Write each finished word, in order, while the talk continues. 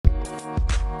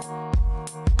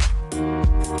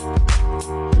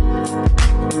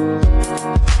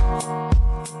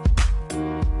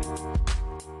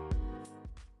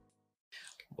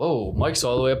Mike's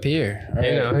all the way up here. All right.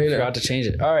 Hey now. Forgot to change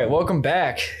it. All right, welcome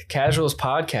back. Casuals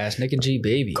Podcast, Nick and G,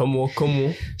 baby. Come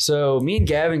on. So me and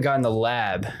Gavin got in the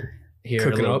lab here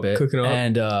Cooking a little up, bit. cooking up.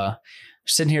 And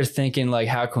sitting here thinking, like,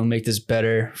 how can we make this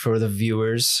better for the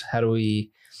viewers? How do we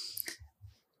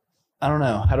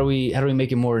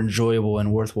make it more enjoyable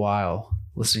and worthwhile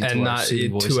listening to And our not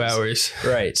soothing voices? 2 hours.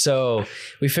 Right. So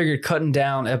we figured cutting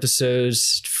down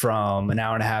episodes from an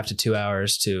hour and a half to 2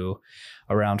 hours to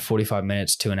around 45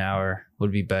 minutes to an hour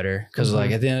would be better. Because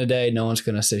like at the end of the day, no one's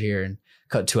going to sit here and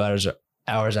cut 2 hours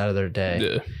out of their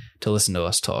day to listen to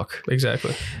us talk.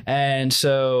 Exactly. And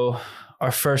so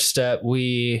our first step,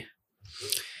 we're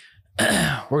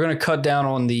going to cut down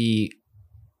on the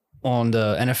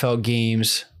NFL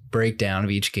games breakdown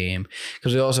of each game,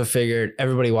 because we also figured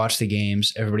everybody watched the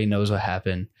games, everybody knows what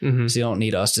happened, so you don't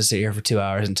need us to sit here for 2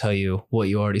 hours and tell you what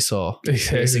you already saw.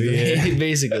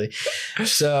 Basically.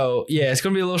 So yeah, it's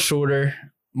gonna be a little shorter,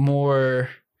 more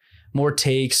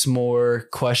takes, more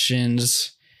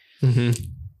questions,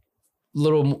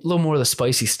 little more of the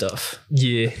spicy stuff.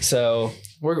 Yeah. So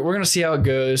we're gonna see how it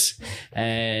goes,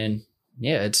 and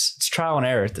yeah, it's trial and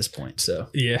error at this point. So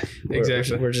yeah,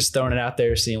 exactly. We're just throwing it out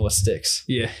there, seeing what sticks.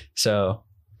 Yeah. So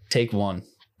take one.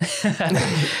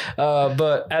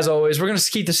 But as always, we're going to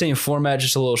keep the same format,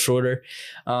 just a little shorter.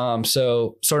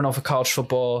 So starting off with college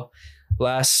football,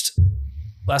 last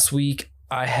week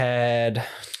I had,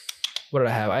 what did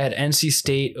I have? I had NC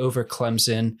State over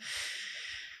Clemson.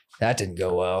 That didn't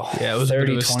go well. Yeah, it was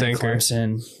 30-20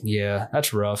 Clemson. Yeah,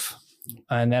 that's rough.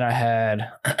 And then I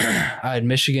had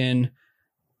Michigan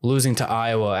losing to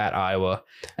Iowa at Iowa.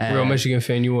 And real Michigan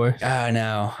fan you were. I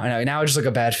know. Now I just look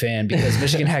a bad fan because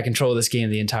Michigan had control of this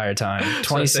game the entire time.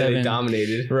 27 they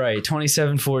dominated. Right.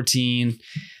 27-14.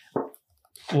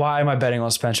 Why am I betting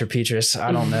on Spencer Petras?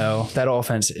 I don't know. That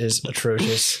offense is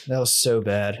atrocious. That was so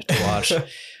bad to watch.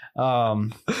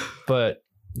 But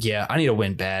yeah, I need a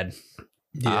win bad.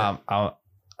 Yeah.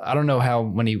 I don't know how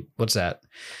many. What's that?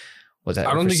 I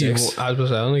don't think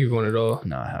you've won it all.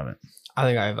 No, I haven't. I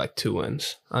think I have like 2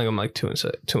 wins. I think I'm like 2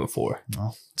 and 4.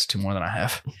 Well, it's 2 more than I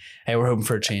have. Hey, we're hoping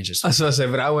for changes. That's what I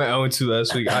said, but I went 0-2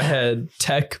 last week. I had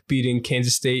Tech beating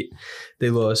Kansas State. They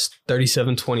lost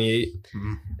 37-28.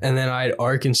 And then I had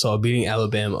Arkansas beating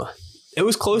Alabama. It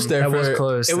was close there. It was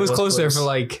close there for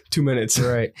like 2 minutes.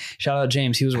 Right. Shout out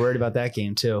James. He was worried about that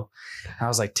game too. I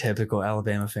was like, typical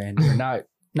Alabama fan. We're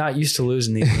not used to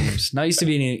losing these games. Not used to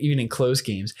being even in close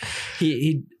games.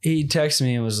 He texted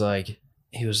me and was like,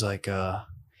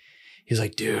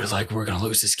 dude, like, we're gonna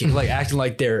lose this game. Like acting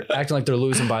like they're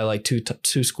losing by like two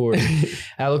scores.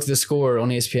 I looked at the score on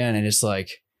ESPN and it's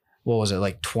like, what was it,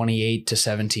 like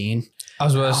 28-17? I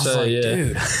was about to say, like, yeah,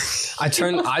 dude.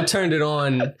 I turned it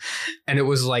on and it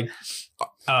was like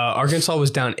Arkansas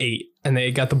was down 8 and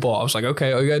they got the ball. I was like,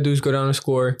 okay, all you gotta do is go down and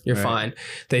score. You're fine.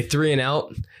 They 3 and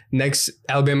out. Next,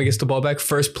 Alabama gets the ball back.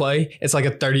 First play, it's like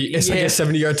a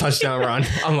 70-yard touchdown run.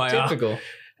 I'm like, typical.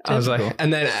 I was like,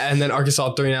 and then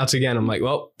Arkansas 3 and outs again. I'm like,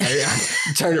 well,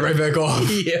 turn it right back off.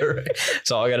 Yeah, right. That's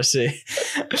all I gotta see.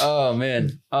 Oh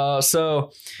man.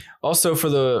 So also for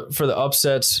the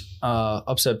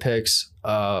upset picks,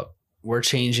 we're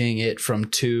changing it from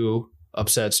 2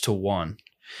 upsets to 1.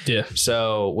 Yeah.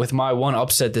 So with my 1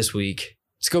 upset this week,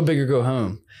 let's go big or go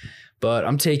home. But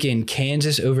I'm taking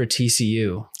Kansas over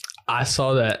TCU. I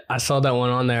saw that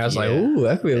one on there. I was like, ooh,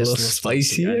 that could be a little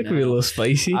spicy. That could be a little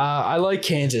spicy. I like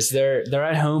Kansas. They're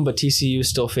at home, but TCU is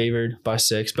still favored by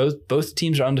 6. Both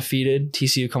teams are undefeated.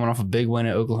 TCU coming off a big win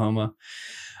at Oklahoma.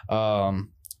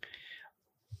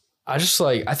 I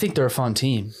think they're a fun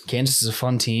team. Kansas is a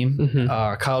fun team.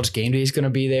 College game day is going to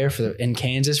be there in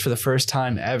Kansas for the first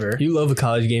time ever. You love a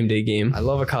college game day game. I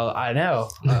love I know.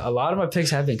 A lot of my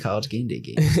picks have been college game day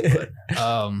games. But,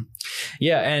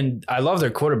 yeah, and I love their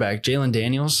quarterback, Jalen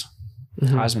Daniels,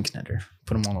 Heisman contender.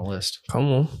 Put him on the list.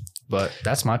 Come on. But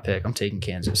that's my pick. I'm taking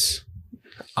Kansas.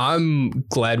 I'm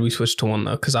glad we switched to 1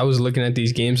 though, because I was looking at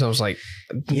these games. I was like,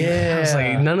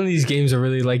 none of these games are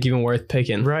really like even worth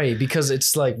picking. Right, because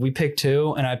it's like we picked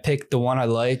 2, and I picked the one I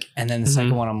like, and then the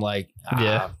second one I'm like,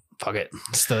 fuck it,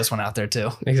 let's throw this one out there too.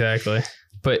 Exactly.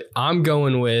 But I'm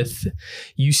going with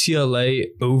UCLA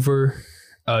over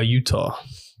Utah.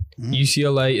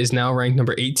 UCLA is now ranked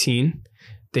number 18.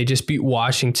 They just beat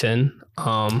Washington.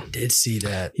 Did see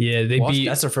that. Yeah, they beat.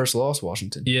 That's their first loss,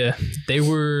 Washington. Yeah, they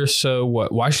were. So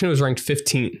what? Washington was ranked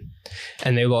 15,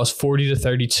 and they lost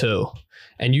 40-32.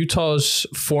 And Utah's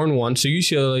 4-1. So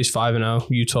UCLA's 5-0.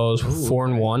 Utah's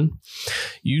 4-1.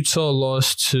 Utah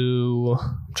lost to.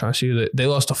 I'm trying to see. They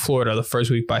lost to Florida the first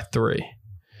week by 3.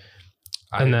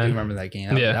 I do remember that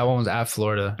game. That one was at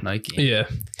Florida night game. Yeah.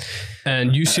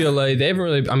 And UCLA, they haven't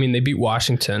really, I mean, they beat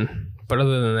Washington, but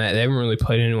other than that, they haven't really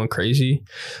played anyone crazy.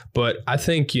 But I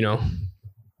think,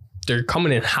 they're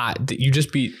coming in hot. You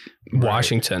just beat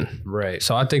Washington. Right.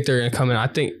 So I think they're going to come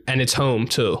in. And it's home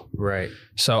too. Right.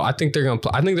 So I think they're going to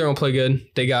play. I think they're going to play good.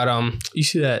 They got, you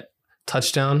see that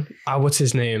touchdown? What's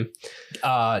his name?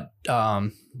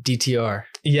 DTR.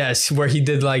 Yes, where he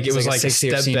did it was like a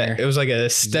step back. It was like a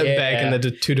step back and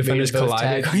the two defenders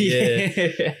collided.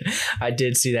 Yeah. I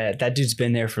did see that. That dude's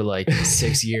been there for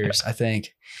 6 years, I think.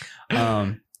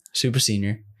 Super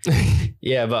senior.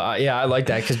 Yeah, but I like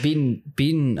that because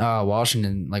beating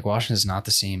Washington, Washington's not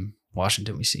the same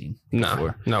Washington we've seen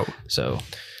before. No. So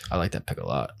I like that pick a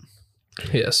lot.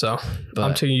 Yeah, so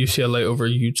I'm taking UCLA over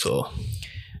Utah.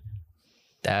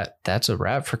 That's a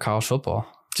wrap for college football.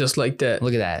 Just like that.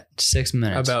 Look at that. 6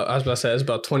 minutes. I was about to say it's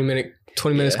about 20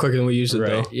 minutes quicker than we usually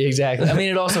do. Exactly. I mean,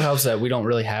 it also helps that we don't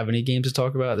really have any games to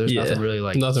talk about. There's nothing really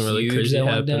crazy that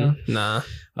happened. Nah.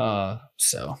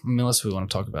 So unless we want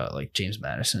to talk about James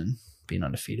Madison being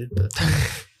undefeated, but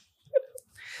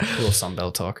a little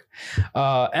Sunbelt talk.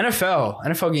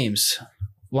 NFL games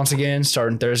once again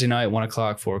starting Thursday night, 1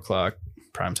 o'clock, 4 o'clock,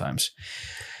 prime times.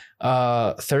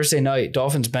 Thursday night,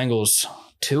 Dolphins Bengals.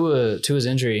 Tua'S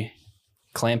injury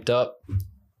clamped up,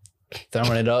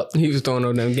 throwing it up. He was throwing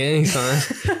on them gang signs.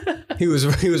 he was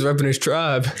repping his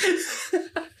tribe.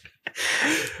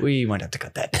 We might have to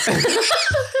cut that.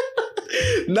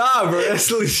 Nah, bro.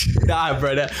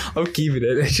 I'm keeping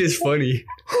it. That's just funny.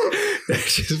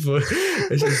 That's just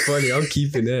funny. I'm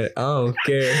keeping that. I don't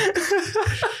care.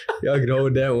 Y'all can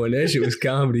hold that one. That shit was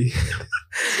comedy.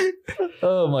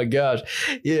 Oh my gosh.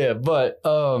 Yeah, but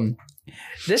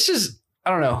this is, I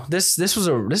don't know. This was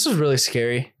really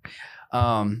scary.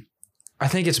 I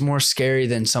think it's more scary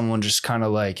than someone just kind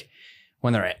of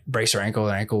when they breaks their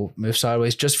ankle moves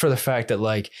sideways, just for the fact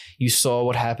that you saw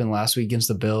what happened last week against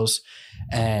the Bills,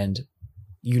 and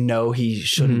he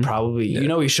shouldn't probably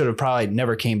he should have probably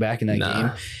never came back in that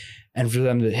game, and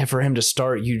for him to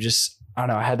start, I don't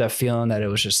know, I had that feeling that it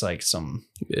was just some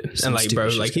and bro,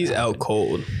 he's out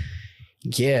cold.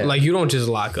 Yeah, you don't just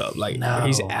lock up. No.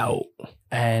 He's out,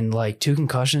 and 2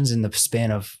 concussions in the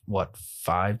span of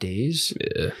 5 days.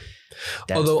 Yeah.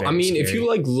 Although I mean, scary.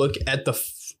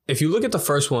 If you look at the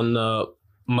first one, the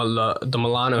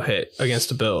Milano hit against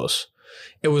the Bills,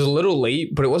 it was a little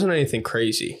late, but it wasn't anything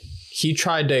crazy. He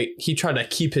tried to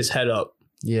keep his head up,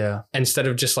 instead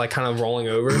of just kind of rolling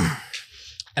over.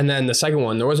 And then the second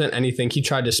one, there wasn't anything. He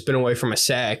tried to spin away from a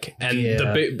sack, and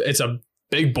it's a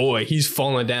big boy. He's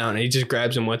falling down, and he just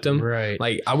grabs him with him. Right.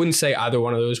 I wouldn't say either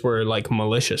one of those were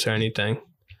malicious or anything.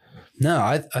 No,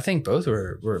 I think both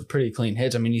were pretty clean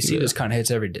hits. I mean, you see those kind of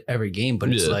hits every game,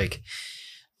 but it's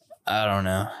I don't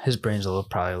know. His brain's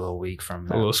probably a little weak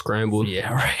from a little scrambled.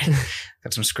 Yeah, right.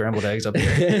 Got some scrambled eggs up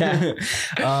there.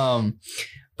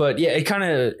 But yeah,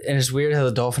 it's weird how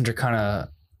the Dolphins are kind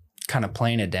of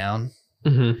playing it down.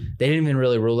 Mm-hmm. They didn't even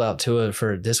really rule out Tua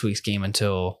for this week's game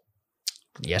until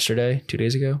yesterday, 2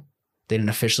 days ago. They didn't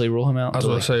officially rule him out. I was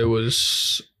going to say it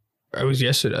was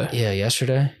yesterday. Yeah,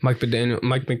 yesterday. Mike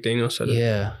McDaniel said it.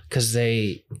 Yeah, because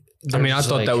I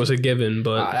thought that was a given,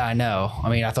 but I know. I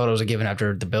mean, I thought it was a given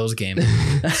after the Bills game,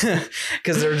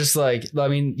 because they're just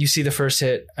you see the first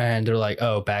hit and they're like,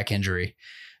 oh, back injury.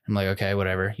 I'm like, okay,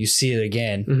 whatever. You see it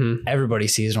again. Mm-hmm. Everybody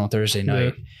sees it on Thursday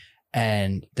night. Yeah.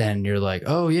 And then you're like,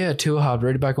 oh yeah, Tua hopped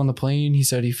right back on the plane. He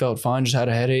said he felt fine, just had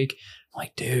a headache. I'm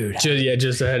like, dude.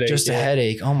 Just a headache. Just a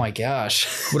headache. Oh my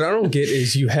gosh. What I don't get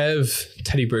is you have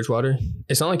Teddy Bridgewater.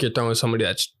 It's not like you're throwing somebody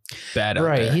that's bad out there.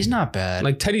 Right, he's not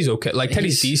bad. Teddy's okay.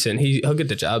 Teddy's decent. He'll get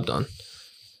the job done.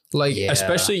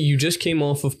 Especially you just came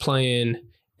off of playing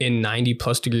in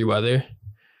 90+ degree weather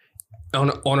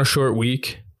on a short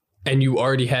week, and you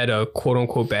already had a quote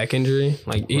unquote back injury.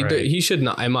 He should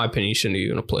not, in my opinion, he shouldn't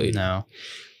even have played. No.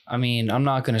 I mean, I'm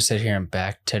not going to sit here and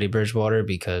back Teddy Bridgewater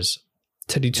because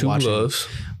Teddy Two Gloves.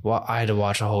 Well, I had to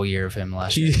watch a whole year of him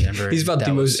last year in Denver. He's about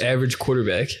the most average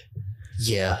quarterback.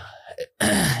 Yeah.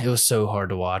 It was so hard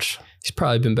to watch. He's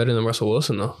probably been better than Russell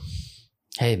Wilson, though.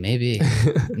 Hey, maybe.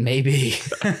 Maybe.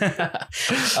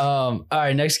 All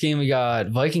right, next game we got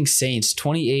Vikings Saints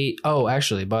 28. Oh,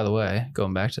 actually, by the way,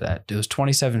 going back to that, it was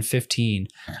 27-15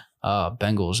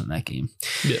 Bengals in that game.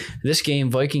 Yeah. This game,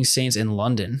 Vikings Saints in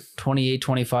London,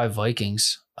 28-25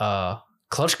 Vikings.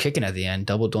 Clutch kicking at the end,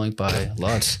 double doink by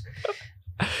Lutz.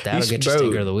 That'll get you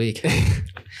stinker of the week.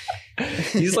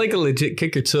 He's a legit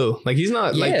kicker too. He's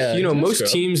not most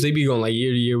teams, they be going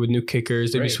year to year with new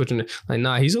kickers. They be switching.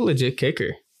 Nah, he's a legit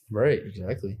kicker. Right,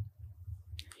 exactly.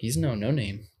 He's no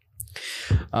name.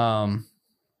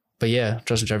 But yeah,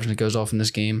 Justin Jefferson goes off in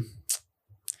this game.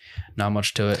 Not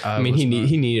much to it. I mean, he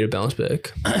needed a bounce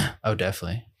back. Oh,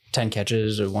 definitely. 10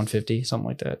 catches or 150, something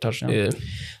like that. Touchdown. Yeah.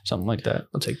 Something like that.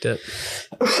 I'll take that.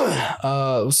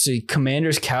 Let's see.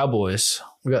 Commanders, Cowboys.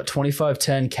 We got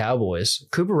 25-10 Cowboys.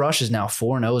 Cooper Rush is now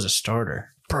 4-0 as a starter.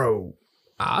 Bro.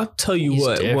 I'll tell you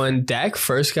what, different. When Dak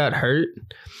first got hurt,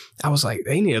 I was like,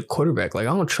 they need a quarterback. Like,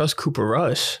 I don't trust Cooper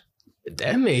Rush.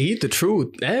 That man, he's the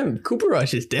truth. Damn, Cooper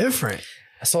Rush is different.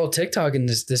 I saw a TikTok and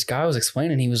this guy was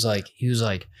explaining. He was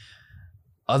like,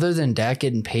 other than Dak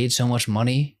getting paid so much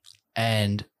money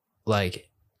and like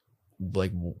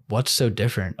what's so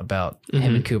different about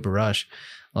him and Cooper Rush?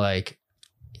 Like,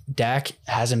 Dak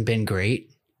hasn't been great.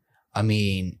 I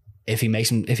mean, if he gets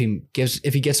him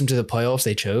to the playoffs,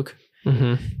 they choke.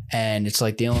 And it's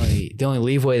like the only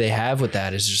leeway they have with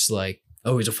that is just like,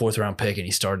 oh, he's a 4th round pick and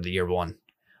he started the year 1.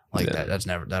 Like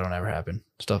that'll never happen.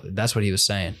 Stuff. That's what he was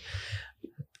saying.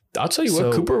 I'll tell you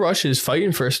what, Cooper Rush is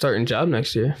fighting for a starting job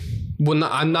next year. Well,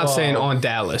 I'm not saying on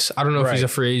Dallas. I don't know if he's a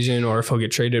free agent or if he'll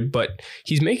get traded, but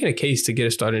he's making a case to get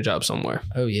a starting job somewhere.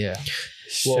 Oh, yeah.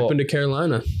 Ship him to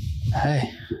Carolina.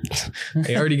 Hey.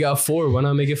 They already got 4. Why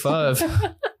not make it 5?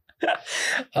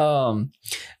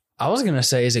 I was going to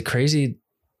say, is it crazy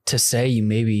to say you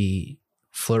maybe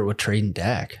flirt with trading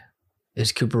Dak?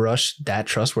 Is Cooper Rush that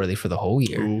trustworthy for the whole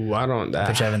year? Ooh, I don't know.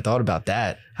 But you haven't thought about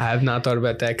that. I have not thought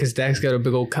about that because Dak's got a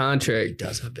big old contract. He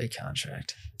does have a big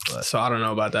contract. But, so I don't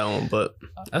know about that one, but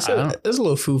that's a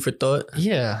little food for thought.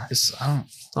 Yeah. I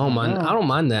don't mind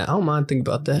that. I don't mind thinking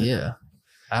about that. Yeah.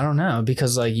 I don't know.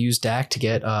 Because like use Dak to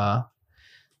get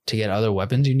other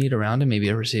weapons you need around him, maybe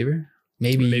a receiver.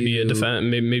 Maybe a defense,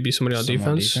 maybe somebody on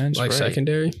defense, like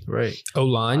secondary. Right.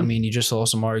 O-line. I mean, you just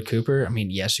lost Amari Cooper. I mean,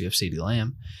 yes, you have CeeDee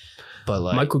Lamb. But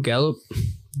like Michael Gallup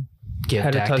give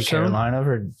Dak to Carolina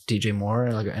for DJ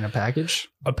Moore like in a package.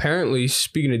 Apparently,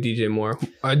 speaking of DJ Moore,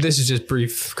 this is just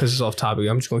brief because it's off topic.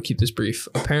 I'm just going to keep this brief.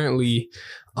 Apparently,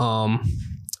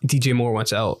 DJ Moore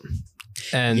wants out.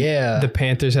 And the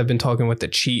Panthers have been talking with the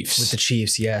Chiefs. With the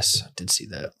Chiefs, yes. I did see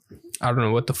that. I don't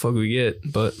know what the fuck we get,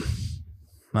 but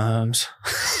Mahomes.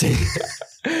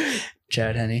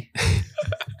 Chad Henne.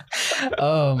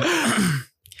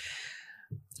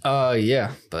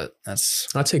 Yeah, but I'd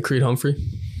say Creed Humphrey.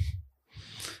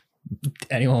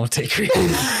 Anyone will take Creed.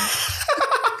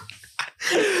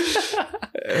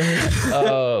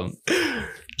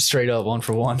 Straight up 1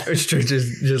 for 1. Straight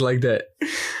just like that.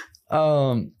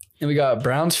 And we got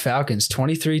Browns Falcons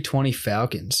 23-20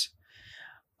 Falcons.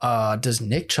 Does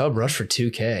Nick Chubb rush for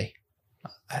 2K?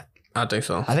 I think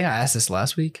so. I think I asked this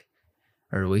last week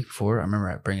or the week before. I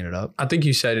remember bringing it up. I think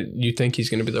you said you think he's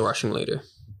going to be the rushing leader.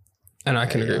 And I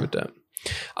can agree with that.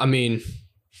 I mean,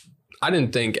 I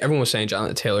didn't think everyone was saying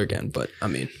Jonathan Taylor again, but I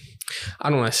mean,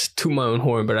 I don't want to toot my own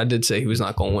horn, but I did say he was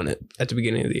not going to win it at the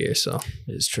beginning of the year. So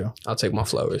it is true. I'll take my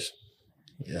flowers.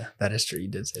 Yeah, that is true. You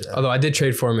did say that. Although I did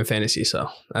trade for him in fantasy, so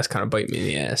that's kind of biting me in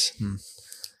the ass.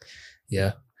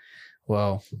 Yeah.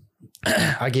 Well,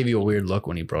 I gave you a weird look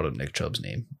when you brought up Nick Chubb's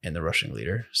name in the rushing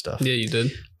leader stuff. Yeah, you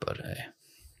did. But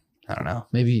I don't know.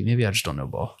 Maybe I just don't know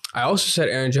ball. I also said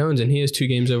Aaron Jones, and he has 2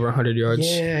 games over 100 yards.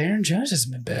 Yeah, Aaron Jones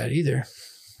hasn't been bad either.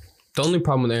 The only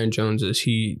problem with Aaron Jones is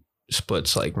he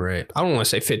splits like, I don't want to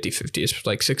say 50-50. It's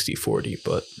like 60-40,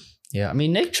 but. Yeah, I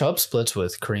mean, Nick Chubb splits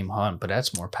with Kareem Hunt, but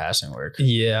that's more passing work.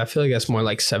 Yeah, I feel like that's more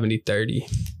like 70-30.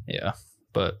 Yeah,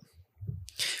 but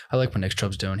I like what Nick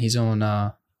Chubb's doing. He's on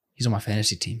my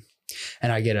fantasy team.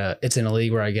 And it's in a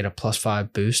league where I get a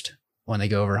 +5 boost when they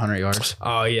go over 100 yards.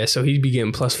 Oh yeah, so he'd be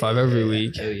getting +5 every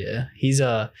week. Oh yeah, he's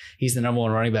the number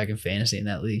 1 running back in fantasy in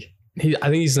that league. I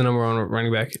think he's the number 1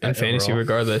 running back in fantasy,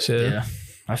 regardless. Yeah,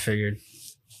 I figured.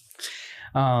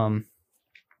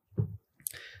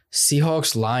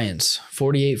 Seahawks Lions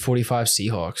 48-45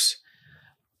 Seahawks.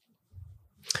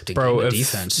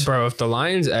 If the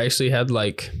Lions actually had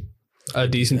like a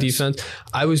decent defense.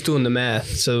 I was doing the math.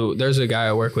 So there's a guy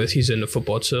I work with. He's into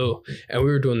football too, and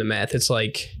we were doing the math. It's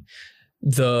like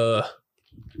the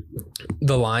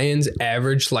Lions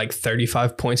average like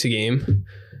 35 points a game,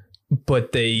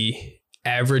 but they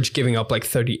average giving up like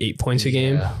 38 points a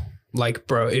game. Like,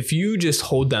 bro, if you just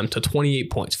hold them to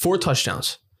 28 points, 4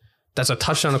 touchdowns, that's a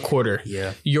touchdown a quarter.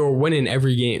 Yeah. You're winning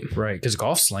every game. Right, because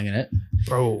Goff's slinging it.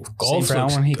 Bro, Goff Brown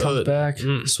when he comes back.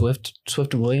 Swift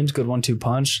and Williams, good 1-2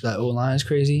 punch. That O-line is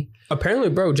crazy. Apparently,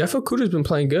 bro, Jeff Okudah's been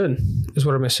playing good, is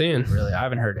what I've been seeing. Really? I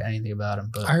haven't heard anything about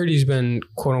him. But I heard he's been,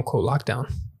 quote-unquote, locked down.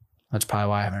 That's probably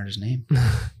why I haven't heard his name.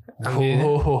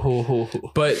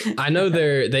 But I know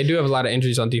they do have a lot of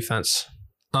injuries on defense.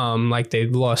 Like they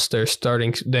lost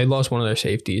one of their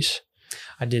safeties.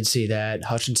 I did see that.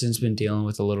 Hutchinson's been dealing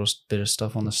with a little bit of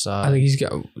stuff on the side. I think he's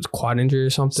got a quad injury or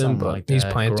something, but like he's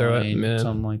that. playing through it. Groin, Yeah.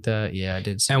 something like that. Yeah, I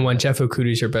did see And when that. Jeff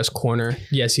Okudah's your best corner,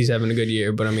 yes, he's having a good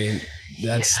year, but I mean,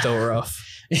 that's still rough.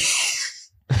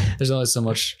 There's only so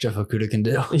much Jeff Okudah can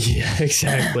do. Yeah,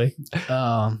 exactly.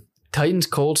 Titans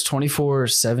Colts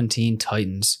 24-17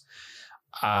 Titans.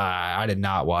 I did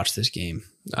not watch this game.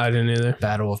 I didn't either.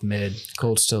 Battle of mid.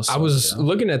 Colts still. I was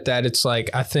looking at that. It's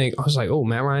like, I was like, oh,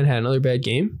 Matt Ryan had another bad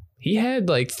game. He had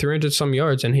like 300 some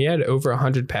yards and he had over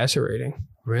 100 passer rating.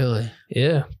 Really?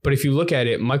 Yeah. But if you look at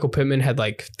it, Michael Pittman had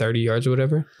like 30 yards or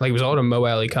whatever. Like it was all to Mo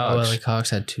Alley Cox. Mo Alley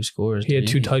Cox had 2 scores. He had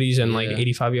 2 tutties and like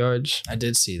 85 yards. I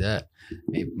did see that.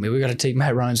 Maybe we got to take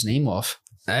Matt Ryan's name off.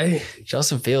 Hey,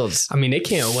 Justin Fields. I mean, they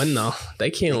can't win though. They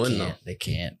can't win though. They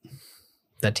can't.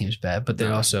 That team's bad. But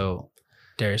they're also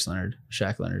Darius Leonard,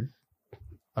 Shaq Leonard.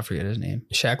 I forget his name.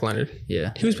 Shaq Leonard.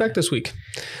 Yeah. He was back this week,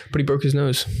 but he broke his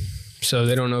nose. So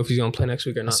they don't know if he's going to play next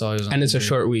week or not. And it's a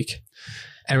short week.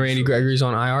 And Randy Gregory's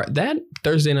on IR. That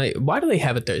Thursday night, why do they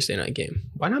have a Thursday night game?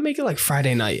 Why not make it like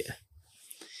Friday night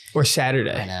or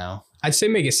Saturday? I know. I'd say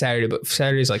make it Saturday, but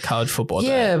Saturday's like college football.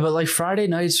 Yeah, but like Friday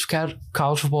night's college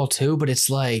football too. But it's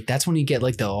like that's when you get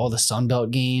like all the Sun Belt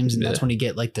games, and that's when you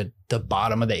get like the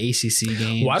bottom of the ACC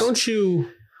games. Why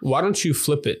don't you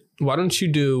flip it? Why don't you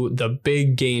do the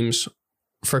big games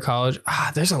for college?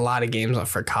 There's a lot of games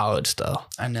for college though.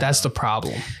 I know. That's the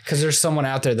problem. Because there's someone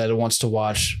out there that wants to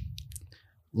watch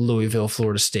Louisville,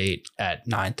 Florida State at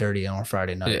 9:30 on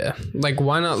Friday night. Yeah. Like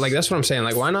why not? Like that's what I'm saying.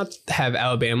 Like why not have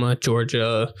Alabama,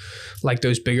 Georgia, like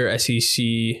those bigger SEC,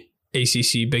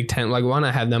 ACC, Big Ten? Like why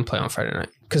not have them play on Friday night?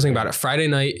 Because think about it. Friday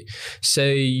night,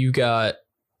 say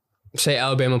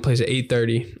Alabama plays at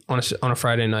 8:30 on a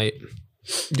Friday night.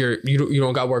 You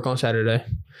don't got work on Saturday.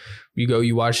 You go,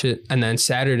 you watch it, and then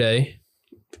Saturday,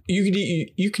 you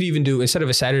could even do, instead of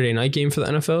a Saturday night game for the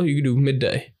NFL, you could do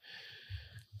midday.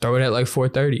 Throw it at like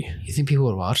 4:30. You think people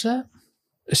would watch that?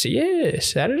 So yeah,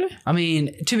 Saturday. I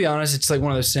mean, to be honest, it's like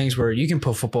one of those things where you can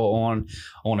put football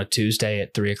on a Tuesday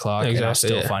at 3:00 and I'll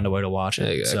still find a way to watch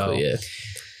it. Exactly. So, yeah.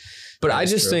 But I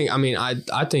just think, I mean,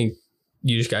 I think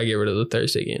you just gotta get rid of the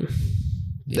Thursday game.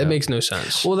 That makes no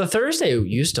sense. Well, the Thursday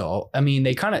used to. I mean,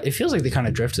 it feels like they kind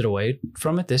of drifted away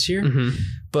from it this year. Mm-hmm.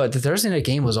 But the Thursday night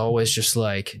game was always just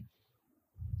like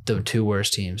the 2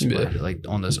 worst teams, like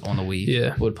on the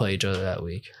week, would play each other that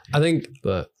week. I think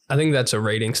that's a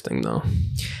ratings thing, though.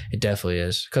 It definitely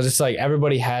is, because it's like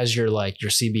everybody has your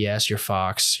CBS, your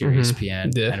Fox, your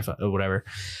ESPN, NFL, or whatever.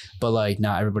 But like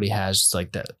not everybody has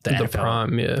like the NFL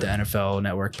Prime, the NFL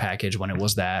Network package when it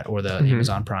was that, or the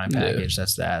Amazon Prime package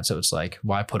that's that. So it's like,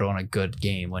 why put on a good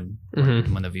game when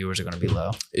the viewers are going to be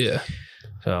low? Yeah.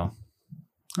 So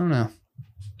I don't know.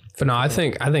 But no, I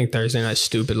think Thursday night's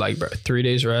stupid. Like, bro, 3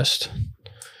 days rest.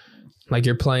 Like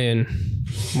you're playing,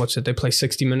 what's it? They play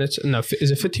 60 minutes. No,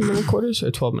 is it 15-minute quarters or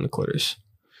 12-minute quarters?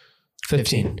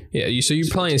 15. Yeah. So you're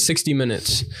playing 60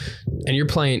 minutes, and you're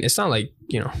playing. It's not like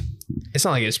it's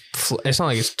not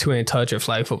like it's two-hand touch or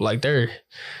flag football. Like they're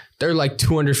like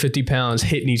 250 pounds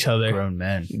hitting each other. Grown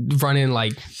men running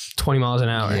like 20 miles an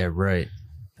hour. Yeah, right.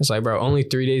 It's like, bro, only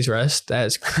 3 days rest.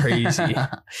 That's crazy.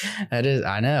 That is,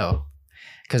 I know.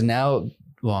 Because now,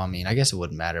 well, I mean, I guess it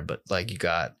wouldn't matter, but like you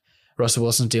got Russell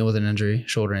Wilson's dealing with an injury,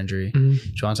 shoulder injury.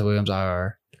 Jonathan Williams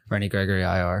IR, Randy Gregory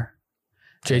IR.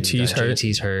 JT's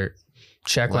hurt.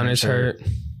 Shaq Leonard's hurt.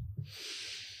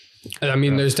 I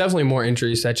mean, there's definitely more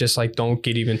injuries that just like don't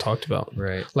get even talked about.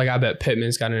 Right. Like I bet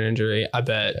Pittman's got an injury. I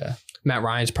bet Matt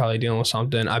Ryan's probably dealing with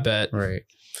something. I bet. Right.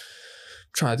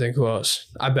 I'm trying to think who else.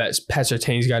 I bet Pat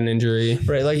Surtain's got an injury.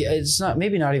 Right. Like it's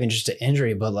maybe not even just an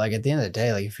injury, but like at the end of the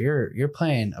day, like if you're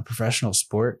playing a professional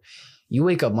sport, you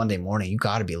wake up Monday morning, you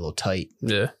got to be a little tight.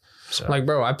 Yeah. So. Like,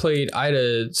 bro, I had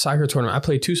a soccer tournament. I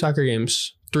played 3 soccer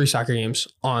games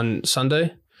on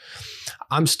Sunday.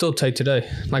 I'm still tight today.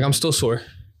 Like I'm still sore.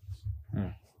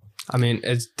 I mean,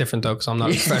 it's different though because I'm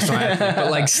not a professional athlete,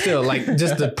 but like still, like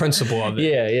just the principle of it.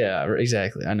 Yeah,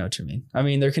 exactly. I know what you mean. I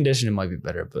mean, their conditioning might be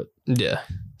better, but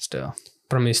still.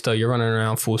 But I mean, still, you're running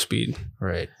around full speed,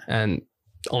 right? And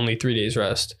only 3 days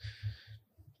rest.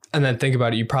 And then think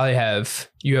about it. You probably have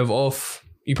off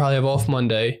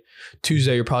Monday.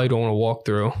 Tuesday, you're probably doing a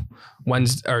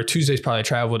walkthrough. Tuesday's probably a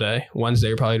travel day. Wednesday,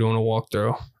 you're probably doing a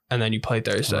walkthrough, and then you play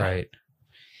Thursday. Right.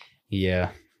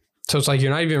 Yeah. So it's like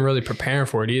you're not even really preparing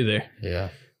for it either. Yeah.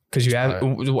 Because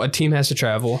a team has to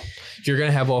travel. You're going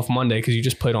to have off Monday because you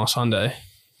just played on Sunday.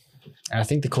 And I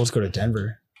think the Colts go to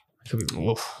Denver. Could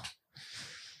be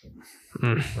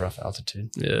rough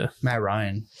altitude. Yeah. Matt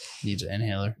Ryan needs an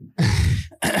inhaler.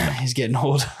 He's getting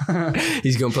old.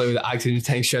 He's going to play with the oxygen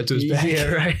tank strapped to his back.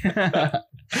 Yeah, right.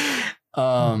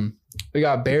 We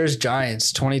got Bears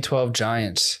Giants, 2012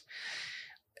 Giants.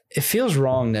 It feels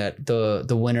wrong that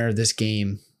the winner of this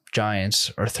game,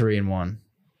 Giants, are 3-1.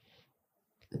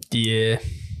 Yeah.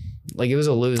 Like it was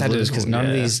a lose-lose because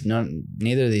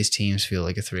neither of these teams feel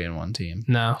like a 3-1 team.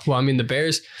 No. Well, I mean the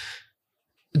Bears,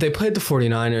 they played the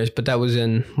 49ers, but that was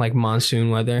in like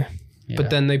monsoon weather. Yeah. But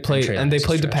then they played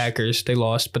the Packers. They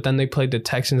lost, but then they played the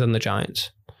Texans and the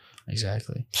Giants.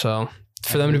 Exactly. So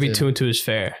for them to be 2-2 is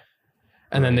fair.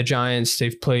 And then the Giants,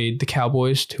 they've played the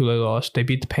Cowboys, who they lost. They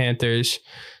beat the Panthers.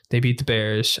 They beat the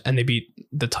Bears, and they beat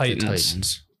the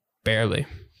Titans. Barely.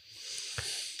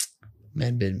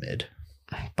 Mid.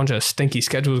 Bunch of stinky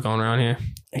schedules going around here.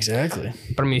 Exactly.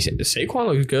 But I mean, Saquon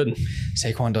looks good.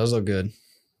 Saquon does look good.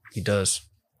 He does.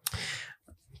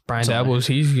 Brian Daboll's,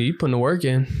 he's putting the work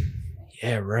in.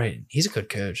 Yeah, right. He's a good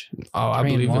coach. Oh, I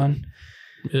believe it.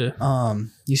 Yeah.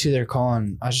 You see they're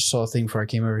calling, I just saw a thing before I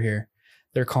came over here.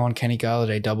 They're calling Kenny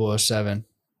Galladay 007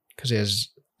 because he has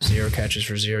 0 catches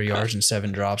for 0 yards and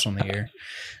 7 drops on the year.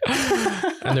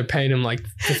 And they're paying him like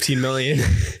 $15 million.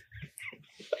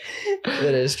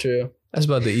 That is true. That's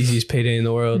about the easiest payday in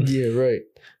the world. Yeah, right.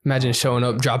 Imagine showing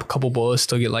up, drop a couple bullets,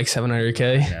 still get like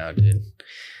 $700K. No, dude.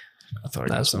 I thought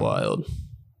that's wild.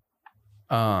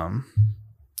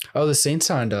 The Saints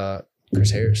signed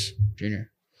Chris Harris Jr.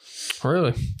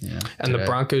 Really? Yeah. And the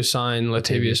Broncos signed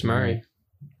Latavius Murray.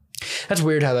 That's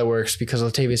weird how that works because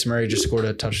Latavius Murray just scored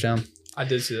a touchdown. I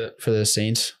did see that. For the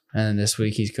Saints. And this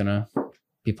week he's going to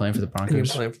be playing for the Broncos.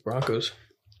 He's playing for Broncos.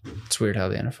 It's weird how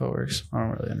the NFL works. I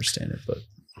don't really understand it, but.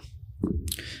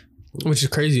 Which is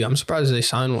crazy. I'm surprised they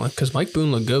signed one because Mike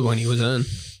Boone looked good when he was in.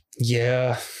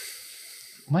 Yeah.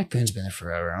 Mike Boone's been there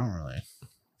forever. I don't really.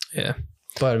 Yeah.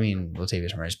 But I mean,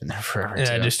 Latavius Murray's been there forever. Yeah,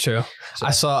 too. it is true.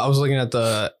 So. I was looking at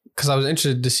because I was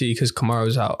interested to see because Kamara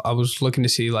was out. I was looking to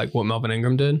see like what Melvin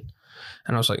Ingram did.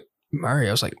 And I was like, Murray.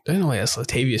 I was like, there's no way that's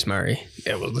Latavius Murray.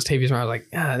 Yeah, well, Latavius Murray. I was like,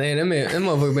 ah, man, that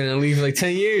motherfucker been in the league for like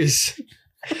 10 years.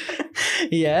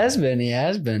 He has been.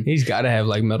 He's got to have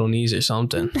like metal knees or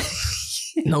something.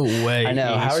 No way. I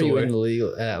know. How are you in the league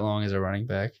that long as a running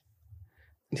back?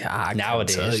 Yeah,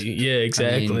 nowadays. Yeah,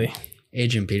 exactly. I mean,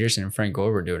 Adrian Peterson and Frank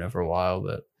Gore were doing it for a while,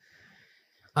 but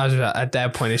at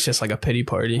that point, it's just like a pity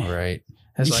party. Right.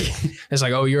 It's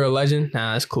like, oh, you're a legend?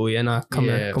 Nah, that's cool. Yeah, nah, come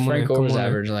here. Frank Gore was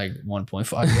averaging like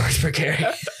 1.5 yards per carry.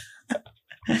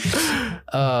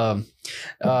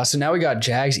 So now we got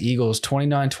Jags Eagles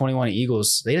 29-21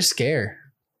 Eagles. They just scare.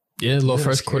 Yeah, little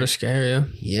first quarter scare. Yeah.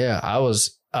 Yeah, I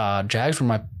was Jags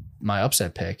were my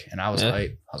upset pick, and I was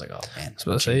hyped. I was like, oh man, I was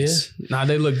about to say yeah. Nah,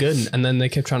 they look good, and then they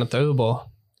kept trying to throw the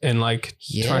ball in like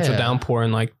torrential downpour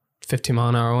and like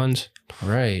 15-mile-an-hour winds.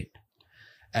 Right.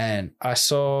 And I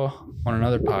saw on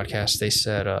another podcast they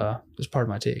said it was part of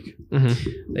my take.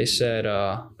 Mm-hmm. They said,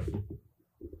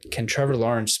 can Trevor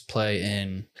Lawrence play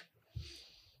in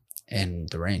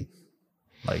the rain?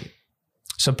 Like,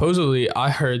 supposedly, I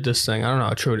heard this thing. I don't know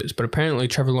how true it is, but apparently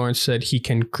Trevor Lawrence said he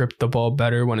can grip the ball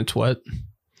better when it's wet.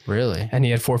 Really? And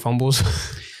he had 4 fumbles.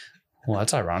 Well,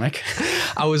 that's ironic.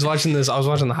 I was watching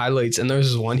the highlights, and there was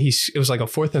this one. It was like a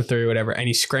 4th and 3 or whatever, and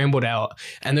he scrambled out,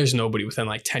 and there's nobody within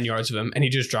like 10 yards of him, and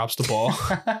he just drops the ball.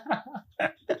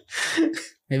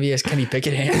 Maybe he has Kenny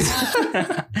Pickett hands.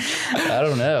 I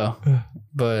don't know,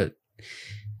 but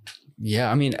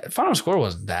yeah, I mean, final score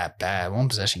wasn't that bad. 1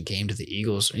 possession game to the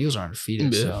Eagles. The Eagles are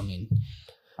undefeated, so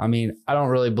I mean, I don't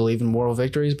really believe in moral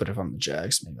victories, but if I'm the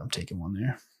Jags, maybe I'm taking one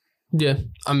there. Yeah,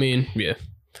 I mean, yeah.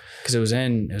 Because it was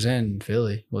in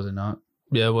Philly, was it not?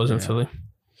 Yeah, it was in Philly.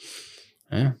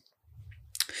 Yeah.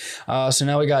 So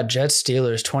now we got Jets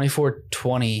Steelers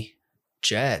 24-20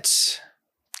 Jets.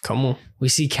 Come on. We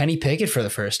see Kenny Pickett for the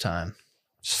first time.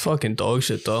 It's fucking dog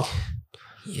shit though.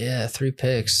 Yeah, 3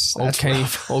 picks. Old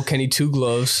Kenny 2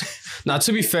 gloves. Now,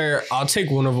 to be fair, I'll take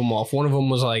one of them off. One of them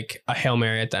was like a Hail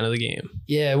Mary at the end of the game.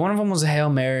 Yeah, one of them was a Hail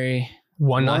Mary.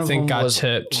 One I think got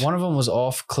tipped. One of them was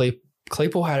off.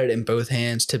 Claypool had it in both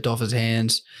hands, tipped off his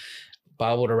hands,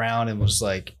 bobbled around, and was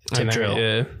like tip drill.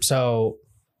 Yeah. So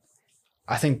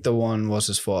I think the one was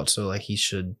his fault. So like he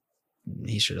should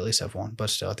at least have one. But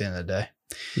still, at the end of the day,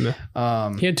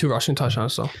 yeah. He had 2 rushing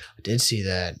touchdowns though. I did see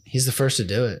that. He's the first to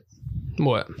do it.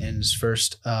 What? In his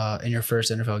first in your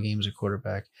first NFL game as a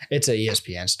quarterback. It's a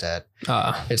ESPN stat.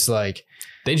 It's like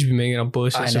they just be making up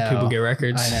bullshit so people get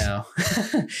records. I know.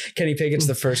 Kenny Pickett's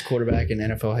the first quarterback in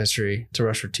NFL history to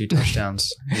rush for 2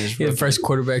 touchdowns. He's the first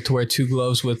quarterback to wear 2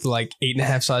 gloves with like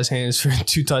 8.5 size hands for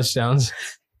 2 touchdowns.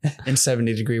 In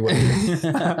 70-degree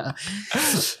weather.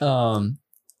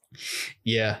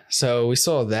 Yeah. So we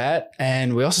saw that,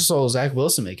 and we also saw Zach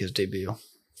Wilson make his debut.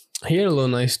 He had a little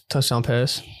nice touchdown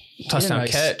pass. Touchdown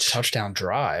catch. Touchdown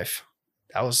drive.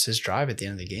 that was his drive at the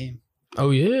end of the game.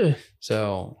 Oh yeah.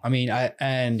 So I mean, so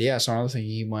another thing,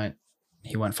 he went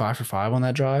 5 for 5 on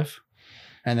that drive,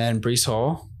 and then Breece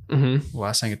Hall,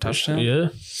 last thing a touchdown. Yeah.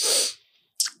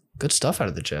 Good stuff out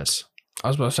of the Jets. I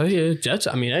was about to say, yeah, Jets.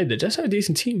 I mean, hey, the Jets are a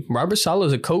decent team. Robert Saleh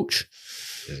is a coach.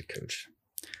 He's a coach,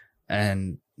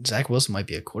 and Zach Wilson might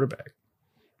be a quarterback.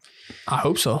 I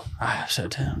hope so. I hope so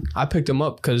too. I picked him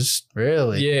up because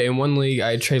in one league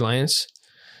I had Trey Lance,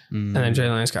 and then Trey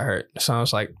Lance got hurt. So I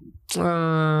was like,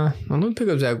 I'm gonna pick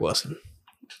up Zach Wilson.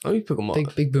 Let me pick him up.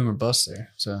 Big boomer bust there.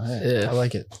 So hey, I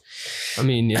like it. I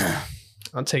mean, yeah,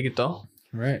 I'll take it though.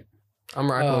 Right. I'm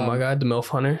rocking with my guy, the MILF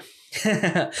Hunter.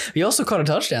 He also caught a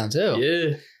touchdown too.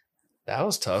 Yeah, that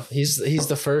was tough. He's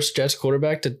the first Jets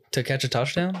quarterback to catch a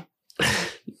touchdown.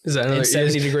 Is that another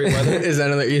 70-degree weather? Is that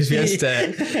another ESPN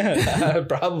stat?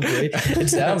 Probably. It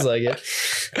sounds like it.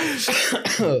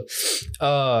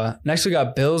 Next we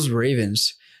got Bills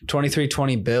Ravens.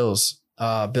 23-20 Bills.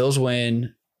 Bills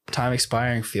win time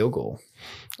expiring field goal.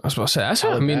 I was about to say, that's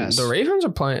what I mean. The Ravens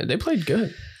are playing. They played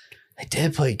good. They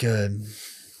did play good.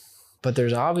 But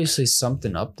there's obviously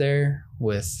something up there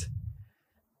with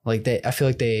I feel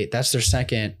like that's their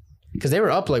second, because they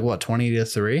were up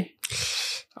 20-3.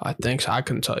 I think so. I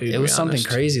couldn't tell you. It was something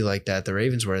crazy like that. The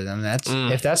Ravens were. And that's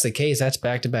if that's the case, that's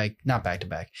back-to-back, not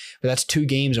back-to-back, but that's 2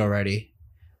 games already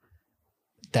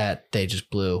that they just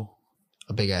blew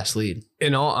a big ass lead.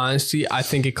 In all honesty, I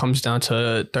think it comes down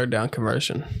to third down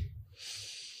conversion.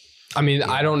 I mean,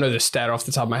 I don't know the stat off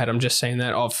the top of my head. I'm just saying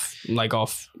that off my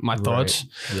thoughts.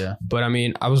 Right. Yeah. But I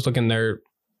mean, I was looking, their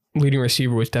leading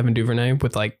receiver was Devin Duvernay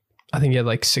with I think he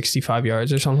had 65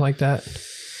 yards or something like that.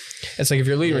 It's like if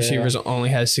your leading receivers only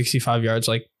has 65 yards,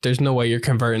 there's no way you're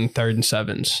converting 3rd and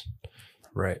 7s.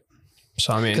 Right.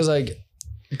 So, I mean. Because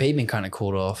Bateman kind of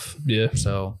cooled off. Yeah.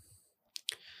 So,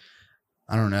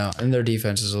 I don't know. And their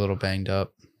defense is a little banged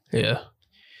up. Yeah.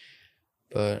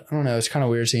 But I don't know. It's kind of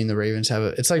weird seeing the Ravens have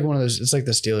it. It's like one of those. It's like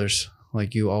the Steelers.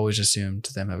 You always assume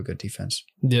to them have a good defense.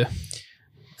 Yeah.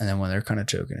 And then when they're kind of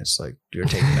choking, it's like you're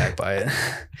taken back by it.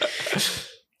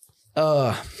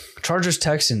 Chargers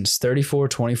Texans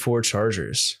 34-24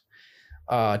 Chargers.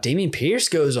 Dameon Pierce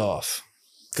goes off.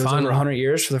 Goes over 100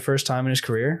 years for the first time in his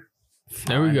career.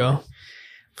 There we go.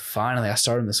 Finally, I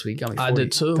started him this week. I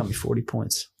did too. Got me 40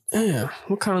 points. Yeah.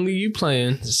 What kind of league you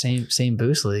playing? It's the same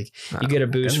boost league. You get a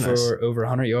boost for over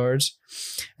 100 yards,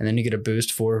 and then you get a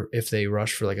boost for if they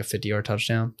rush for a 50-yard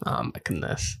touchdown. Oh my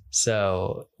goodness.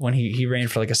 So when he ran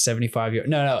for a 75-yard,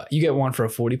 no, you get one for a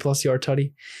 40+ yard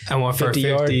tutty. And one for a 50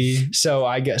 yard. So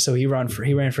he ran for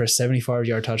a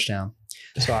 75-yard touchdown.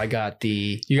 So I got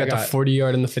the the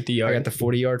 40-yard and the 50-yard. I got the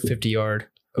 40-yard, 50-yard,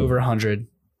 over 100,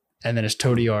 and then his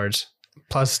total yards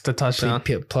plus the touchdown.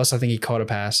 Plus I think he caught a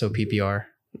pass, so PPR.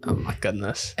 Oh my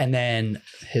goodness. And then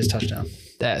his touchdown.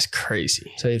 That's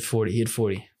crazy. So he had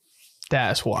 40.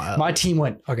 That's wild. My team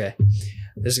went, okay.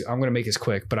 I'm going to make this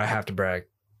quick, but I have to brag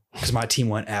because my team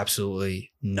went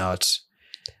absolutely nuts.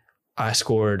 I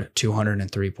scored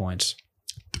 203 points.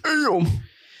 Damn.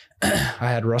 I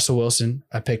had Russell Wilson.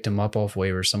 I picked him up off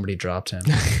waivers. Somebody dropped him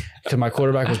because my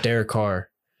quarterback was Derek Carr.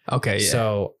 Okay. Yeah.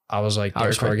 So I was like,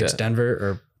 Derek Carr against Denver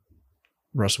or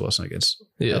Russell Wilson against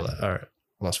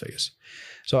Las Vegas.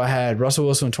 So I had Russell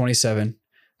Wilson with 27,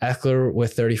 Eckler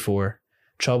with 34,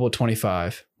 Chubb with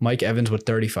 25, Mike Evans with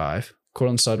 35,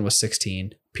 Cortland Sutton with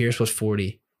 16, Pierce with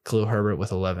 40, Khalil Herbert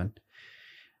with 11,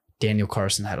 Daniel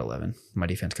Carson had 11. My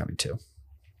defense got me 2.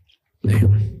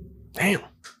 Damn.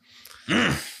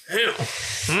 You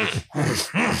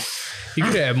could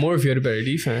have had more if you had a better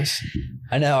defense.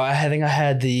 I know. I think I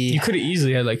had the... You could have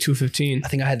easily had 215. I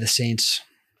think I had the Saints.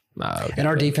 Okay. And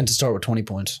our defense to start with 20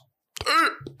 points.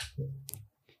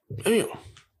 Damn.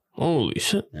 Holy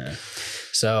shit. Yeah.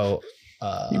 So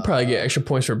you probably get extra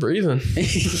points for breathing.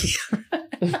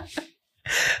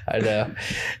 I know.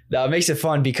 Now it makes it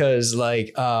fun because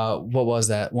what was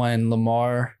that? When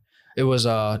Lamar, it was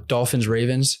Dolphins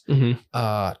Ravens.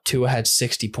 Mm-hmm. Tua had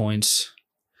 60 points.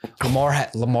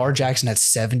 Lamar Jackson had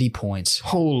 70 points.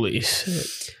 Holy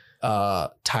shit.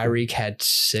 Tyreek had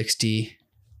 60.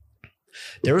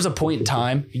 There was a point in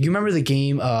time. You remember the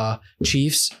game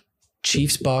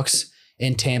Chiefs Bucks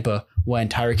in Tampa when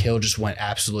Tyreek Hill just went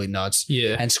absolutely nuts.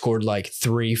 Yeah. And scored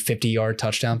 3 50-yard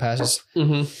touchdown passes.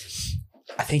 Mm-hmm.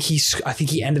 I think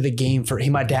he ended the game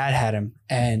my dad had him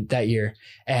and that year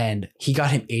and he got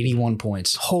him 81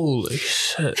 points. Holy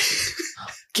shit.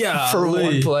 for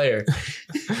one player.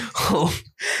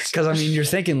 Because, I mean, you're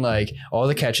thinking like all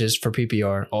the catches for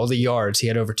PPR, all the yards, he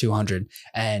had over 200.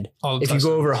 And if you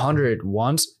go over 100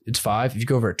 once, it's 5. If you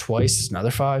go over it twice, it's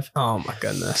another 5. Oh, my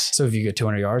goodness. So if you get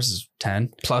 200 yards, it's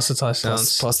 10. Plus the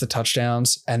touchdowns. Plus the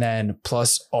touchdowns. And then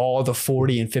plus all the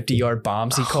 40 and 50-yard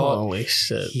bombs he caught. Holy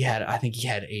shit. I think he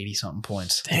had 80-something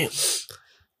points. Damn.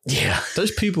 Yeah.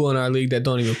 There's people in our league that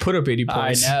don't even put up 80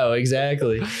 points. I know,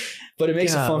 exactly. But it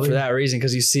makes it fun for that reason,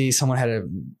 because you see someone had a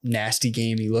nasty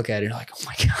game, you look at it, you're like, oh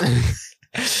my God,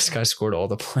 this guy scored all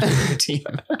the points for the team.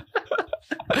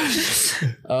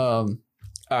 All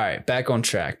right, back on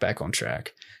track.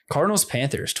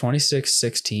 Cardinals-Panthers,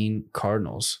 26-16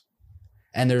 Cardinals.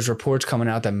 And there's reports coming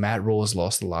out that Matt Rule has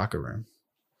lost the locker room.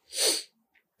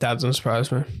 That doesn't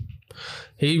surprise me.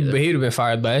 He'd have been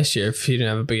fired last year if he didn't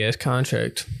have a big-ass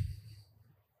contract.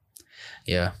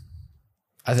 Yeah.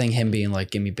 I think him being like,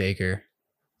 give me Baker,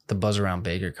 the buzz around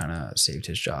Baker kind of saved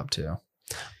his job too.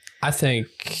 I think,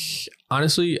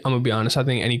 honestly, I'm going to be honest. I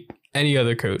think any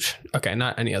other coach, okay,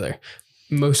 not any other,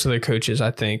 most of the coaches,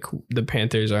 I think the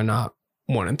Panthers are not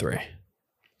 1-3.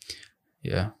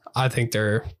 Yeah. I think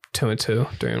they're 2-2,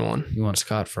 3-1. You want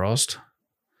Scott Frost?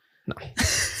 No.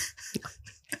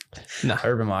 No.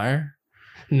 Urban Meyer?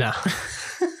 No.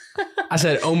 I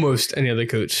said almost any other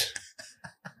coach.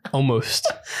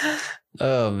 Almost.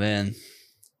 Oh, man.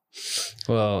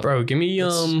 Well, bro, give me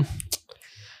Eric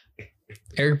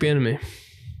Bieniemy.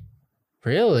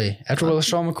 Really? After what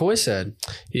LaShawn McCoy said?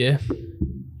 Yeah.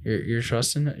 You're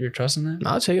trusting it? You're trusting that?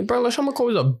 I'll take it. Bro, LaShawn McCoy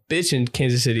was a bitch in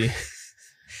Kansas City.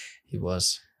 He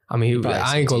was. I mean,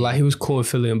 I ain't gonna lie. He was cool in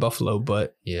Philly and Buffalo,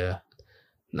 but yeah.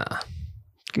 Nah.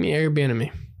 Give me Eric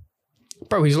Bieniemy.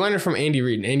 Bro, he's learning from Andy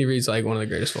Reid, and Andy Reid's like one of the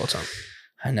greatest of all time.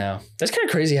 I know. That's kind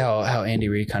of crazy how Andy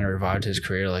Reid kind of revived his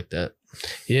career like that.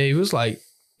 Yeah, he was a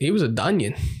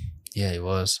Dunyan. Yeah, he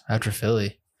was. After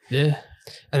Philly. Yeah.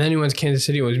 And then he went to Kansas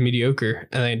City and was mediocre,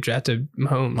 and they drafted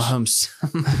Mahomes.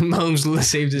 Mahomes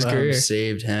saved his career.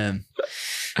 Saved him.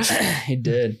 He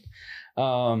did.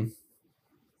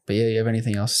 But yeah, you have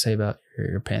anything else to say about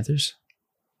your Panthers?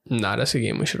 Nah, that's a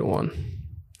game we should have won.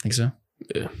 Think so?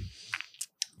 Yeah.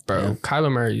 Bro,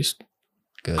 Kyler Murray's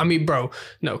good. I mean, bro,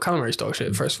 no, Kyler Murray's dog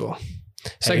shit, first of all.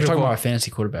 Second, you're talking about a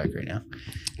fantasy quarterback right now.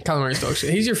 Kyler Murray's dog shit.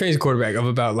 He's your fantasy quarterback of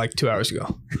about like 2 hours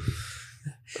ago.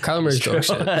 Kyler Murray's dog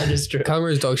shit. That is true. Kyler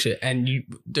Murray's dog shit. And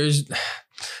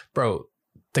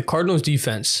the Cardinals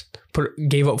defense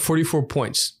gave up 44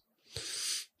 points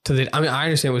I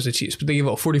understand it was the Chiefs, but they gave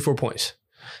up 44 points.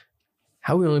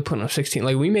 How are we only putting up 16?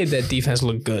 Like, we made that defense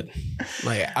look good.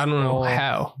 Like, I don't know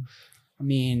how. I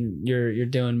mean, you're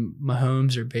doing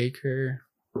Mahomes or Baker.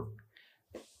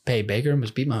 Hey, Baker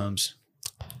must beat Mahomes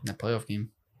in that playoff game.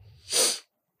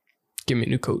 Give me a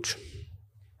new coach.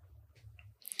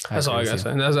 That's all I got to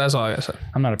say. That's all I got to say.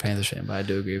 I'm not a Panthers fan, but I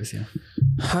do agree with you.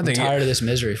 I'm tired of this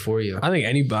misery for you. I think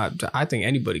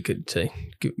anybody could say,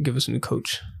 give us a new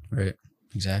coach. Right.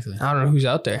 Exactly. I don't know who's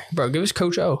out there. Bro, give us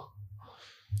Coach O.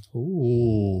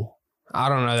 Ooh. I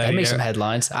don't know that makes some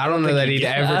headlines. I don't know that he'd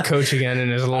ever coach again in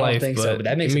his life. I don't think so, but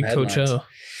that makes some headlines. Coach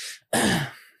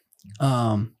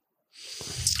O.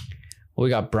 We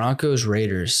got Broncos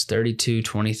Raiders,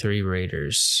 32-23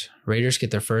 Raiders. Raiders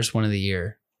get their first win of the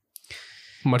year.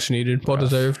 Much needed, well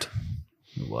deserved.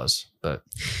 It was, but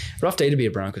rough day to be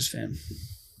a Broncos fan.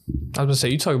 I was gonna say,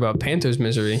 you talk about Panthers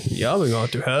misery. Y'all been going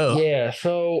through hell. Yeah,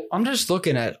 so I'm just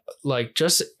looking at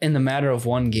just in the matter of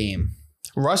one game.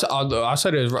 Russ, I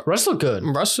said it. Russ looked good.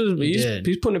 Russ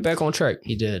he's putting it back on track.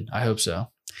 He did. I hope so.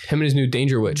 Him and his new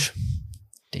Danger Witch.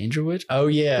 Danger Witch? Oh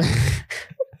yeah.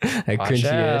 That cringy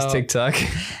ass TikTok.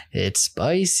 It's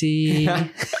spicy.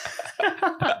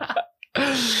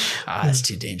 It's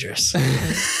too dangerous.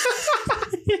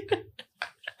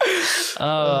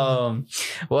 Well,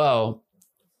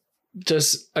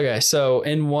 so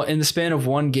in the span of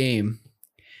one game,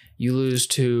 you lose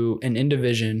to an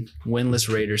in-division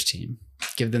winless Raiders team,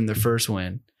 give them their first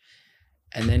win,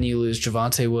 and then you lose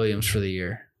Javonte Williams for the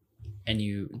year, and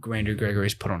Randy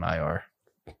Gregory's put on IR.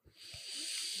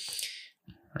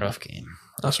 Rough game.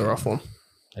 That's a rough one.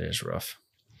 That is rough.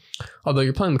 Although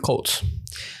you're playing the Colts.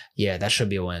 Yeah, that should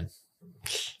be a win.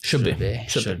 Should be.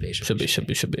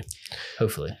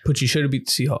 Hopefully. But you should have beat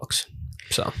the Seahawks.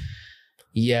 So.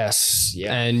 Yes.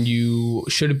 Yeah. And you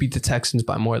should have beat the Texans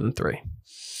by more than 3.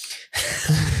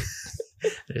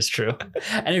 It is true.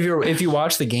 And if you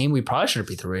watch the game, we probably should have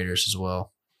beat the Raiders as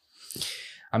well.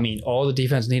 I mean, all the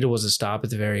defense needed was a stop at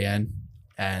the very end,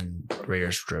 and the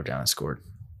Raiders drove down and scored.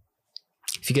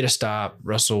 If you get a stop,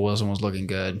 Russell Wilson was looking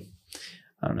good.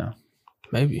 I don't know.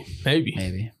 Maybe.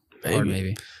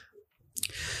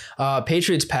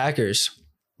 Patriots Packers.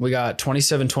 We got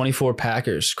 27-24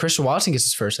 Packers. Christian Watson gets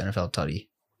his first NFL tutty.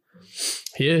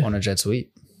 Yeah. On a jet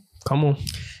sweep. Come on.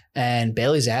 And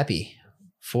Bailey Zappi,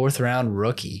 4th round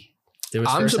rookie.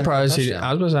 I'm surprised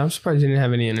I'm surprised he didn't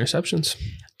have any interceptions.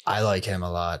 I like him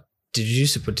a lot.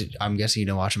 I'm guessing you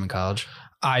didn't watch him in college.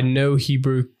 I know he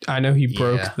broke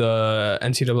the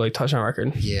NCAA touchdown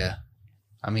record. Yeah.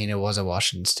 I mean, it was at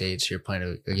Washington State, so you're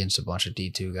playing against a bunch of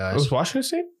D2 guys. It was Washington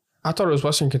State? I thought it was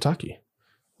Western Kentucky.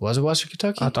 Was it Western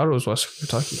Kentucky? I thought it was Western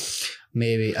Kentucky.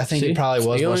 Maybe. I think it probably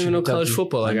was. You don't even know Kentucky. college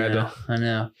football like I do. I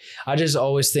know. I just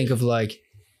always think of like,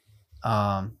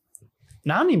 not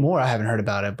anymore. I haven't heard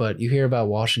about it, but you hear about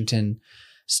Washington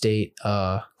State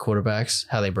quarterbacks,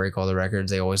 how they break all the records.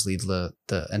 They always lead the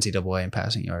NCAA in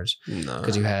passing yards. No.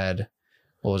 Because you had,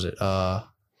 what was it?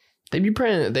 They'd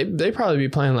probably be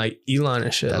playing like Elon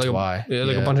and shit. That's like why.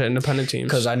 A bunch of independent teams.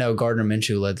 Because I know Gardner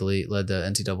Minshew led the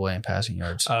NCAA in passing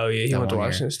yards. Oh yeah, he went to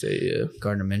Washington State. Yeah,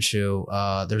 Gardner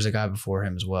Minshew. There was a guy before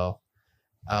him as well,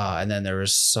 and then there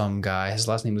was some guy. His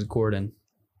last name was Gordon.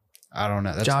 I don't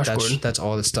know. Gordon. That's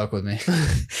all that stuck with me.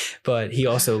 But he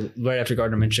also, right after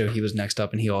Gardner Minshew, he was next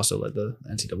up, and he also led the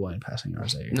NCAA in passing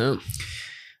yards that year.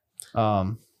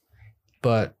 No.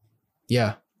 But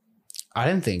yeah,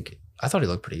 I thought he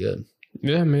looked pretty good.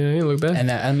 Yeah, man, he didn't look bad. And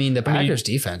the Packers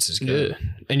defense is good. Yeah.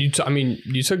 And you took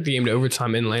the game to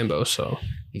overtime in Lambeau, so.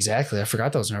 Exactly. I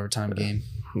forgot that was an overtime game.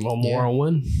 One more on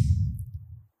win.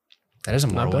 That is a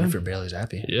moral win for Bailey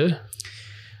Zappi. Yeah.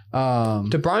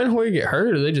 Did Brian Hoyer get hurt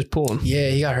or did they just pull him? Yeah,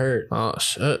 he got hurt. Oh,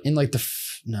 shit. In like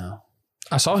no.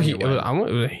 I saw he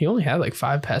only had like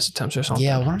 5 pass attempts or something.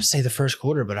 Yeah, I wanted to say the first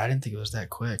quarter, but I didn't think it was that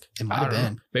quick. It might have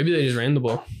been. Maybe they just ran the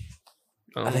ball.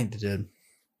 I think they did.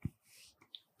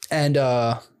 And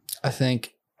I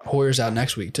think Hoyer's out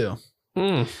next week too.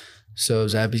 So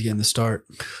Zappi's getting the start.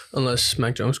 Unless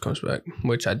Mac Jones comes back,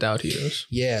 which I doubt he is.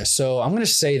 Yeah, so I'm gonna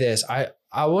say this. I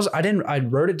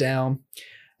wrote it down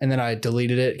and then I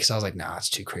deleted it because I was like, nah, it's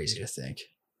too crazy to think.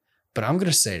 But I'm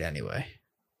gonna say it anyway.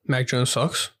 Mac Jones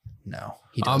sucks? No.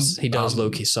 He does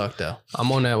low-key suck though.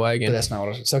 I'm on that wagon. But that's not what I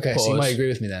was. It's okay. Pause. So you might agree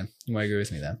with me then.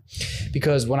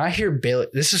 Because when I hear Bailey,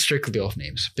 this is strictly off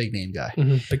names, big name guy.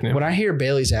 Big name. When I hear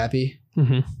Bailey Zappi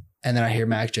and then I hear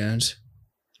Mac Jones,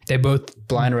 they both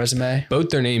blind resume. Both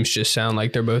their names just sound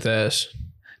like they're both ass.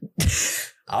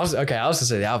 I was gonna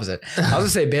say the opposite. I was gonna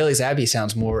say Bailey Zappi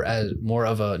sounds more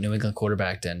of a New England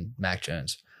quarterback than Mac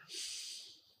Jones.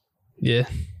 Yeah.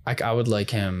 I would like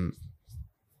him.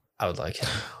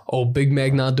 Oh, Big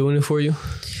Mac not doing it for you?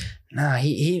 Nah,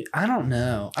 he I don't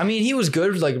know. I mean, he was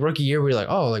good like rookie year. We're like,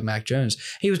 oh, like Mac Jones.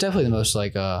 He was definitely the most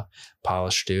like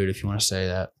polished dude, if you want to say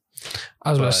that.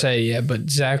 I was about to say, yeah, but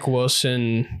Zach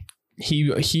Wilson,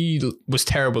 he was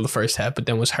terrible the first half, but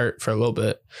then was hurt for a little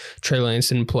bit. Trey Lance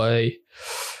didn't play.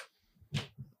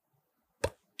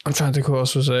 I'm trying to think who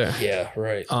else was there. Yeah,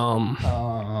 right.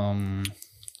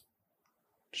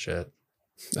 Shit.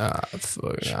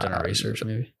 Done our research,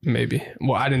 maybe.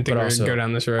 Well, I didn't think we were gonna go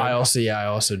down this road. I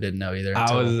also didn't know either.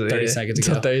 I was 30 seconds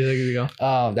ago. 30 seconds ago.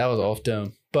 That was off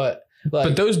dome. But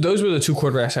those were the 2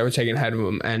 quarterbacks I were taking ahead of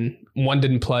him, and one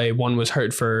didn't play. One was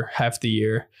hurt for half the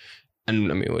year,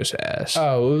 and I mean it was ass.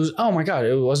 Oh my god!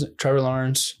 It wasn't Trevor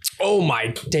Lawrence. Oh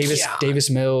my Davis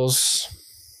Mills.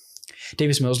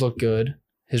 Davis Mills looked good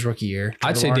his rookie year.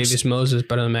 I'd say Davis Mills is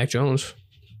better than Mac Jones.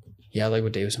 Yeah, I like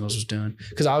what Davis Mills was doing.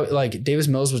 Because Davis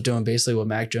Mills was doing basically what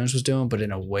Mac Jones was doing, but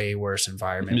in a way worse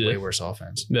environment, way worse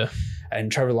offense. Yeah. And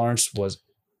Trevor Lawrence was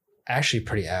actually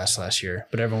pretty ass last year,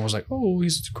 but everyone was like, oh,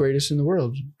 he's the greatest in the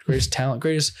world. Greatest talent,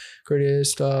 greatest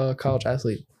college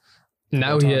athlete.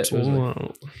 Now he's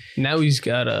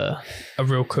got a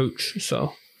real coach,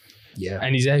 so. Yeah.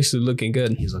 And he's actually looking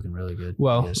good. He's looking really good.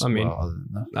 Well, I mean,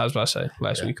 I was about to say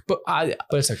last week. But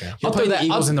it's okay. I'll throw the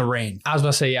Eagles in the rain. I was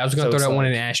about to say, yeah, I was going to throw that one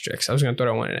in asterisks.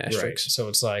 Right. So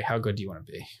it's like, how good do you want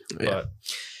to be? Yeah. But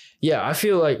yeah, I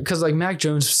feel like, because like Mac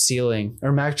Jones' ceiling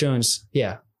is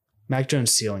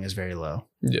very low.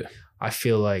 Yeah. I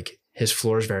feel like his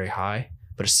floor is very high,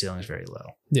 but his ceiling is very low.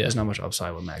 Yeah. There's not much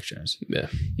upside with Mac Jones. Yeah.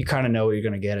 You kind of know what you're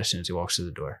going to get as soon as he walks through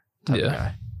the door. Type of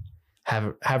guy.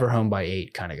 Have her home by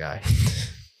 8 kind of guy.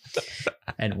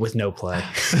 And with no play.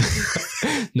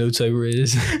 No type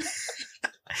riz.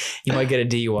 You might get a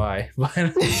DUI.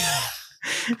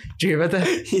 Did you hear about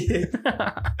that? Yeah.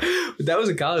 That was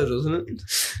in college, wasn't it?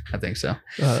 I think so.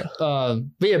 But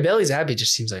yeah, Bailey Zappi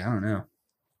just seems like, I don't know.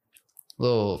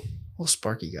 Little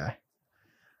sparky guy.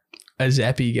 A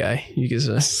zappy guy, you could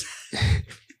say.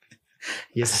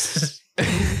 Yes.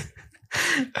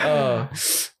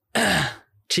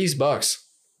 Chiefs Bucks.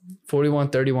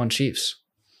 41-31 Chiefs.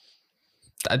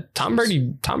 Tom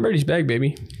Brady's back,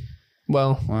 baby.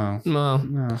 Well, Wow.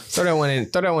 no. Throw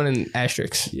that one in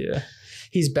asterisks. Yeah.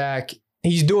 He's back.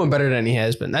 He's doing better than he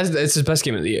has been. That's his best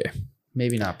game of the year.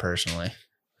 Maybe not personally,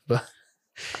 but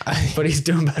he's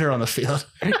doing better on the field.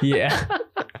 Yeah.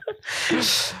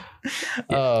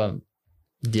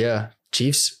 Yeah.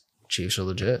 Chiefs are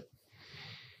legit.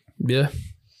 Yeah.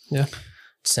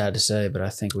 It's sad to say, but I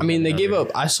think they gave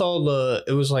up. I saw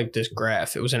it was like this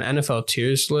graph. It was an NFL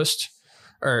tiers list,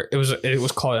 or it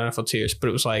was called NFL tiers, but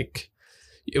it was like,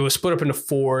 it was split up into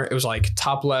 4. It was like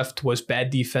top left was bad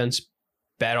defense,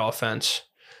 bad offense.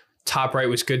 Top right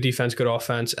was good defense, good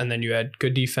offense. And then you had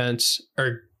good defense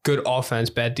or good offense,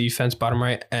 bad defense, bottom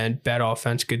right, and bad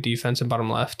offense, good defense, and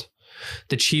bottom left.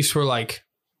 The Chiefs were like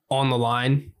on the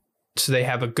line. So they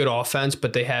have a good offense,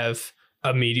 but they have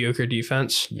a mediocre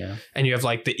defense. Yeah. And you have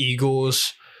like the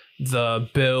Eagles, the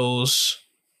Bills,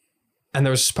 and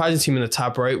there was a surprising team in the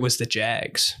top right was the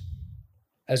Jags.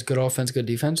 As good offense, good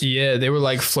defense? Yeah, they were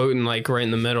like floating like right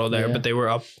in the middle there, but they were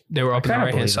up in the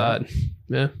right hand side.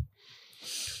 Yeah.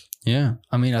 Yeah.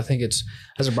 I mean, I think it's,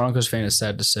 as a Broncos fan, it's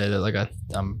sad to say that like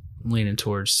I'm leaning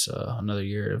towards another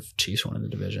year of Chiefs winning the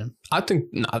division. I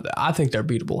think they're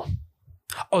beatable.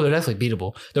 Oh, they're definitely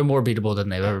beatable. They're more beatable than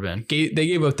they've ever been. They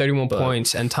gave up 31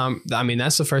 points, and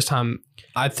that's the first time.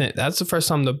 I think that's the first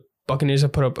time the Buccaneers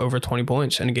have put up over 20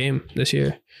 points in a game this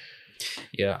year.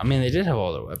 Yeah, I mean, they did have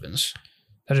all their weapons.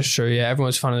 That is true. Yeah,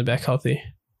 everyone's finally back healthy.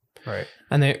 Right.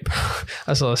 And they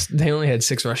only had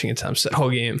 6 rushing attempts that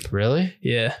whole game. Really?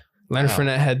 Yeah. Leonard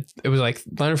Fournette had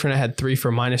 3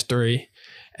 for -3,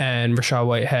 and Rachaad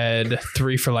White had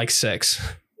 3 for like 6.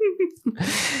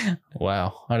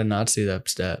 Wow, I did not see that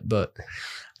stat, but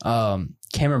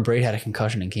Cameron Braid had a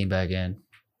concussion and came back in.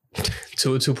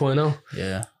 Tua 2.0.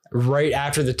 Yeah, right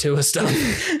after the Tua stuff.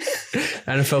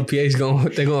 NFLPA's going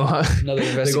another investigation.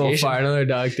 They're going to fire another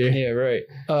doctor. Yeah, right.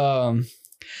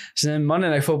 So then Monday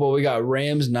Night Football, we got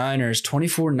Rams Niners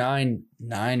 24-9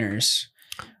 Niners.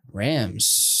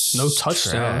 Rams. No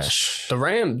touchdowns. Trash. The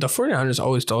 49ers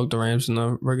always dog the Rams in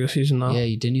the regular season though. Yeah,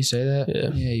 didn't you say that?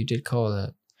 Yeah. Yeah, you did call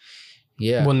that.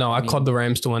 Yeah. Well, no, I called the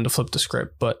Rams to win to flip the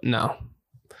script, but no.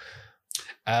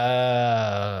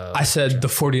 I said the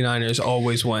 49ers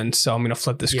always win, so I'm going to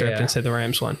flip the script and say the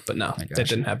Rams win. But no, that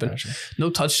didn't happen.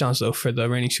 No touchdowns, though, for the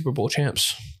reigning Super Bowl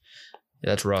champs. Yeah,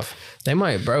 that's rough. They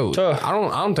might, bro. I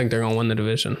don't think they're going to win the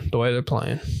division the way they're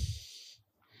playing.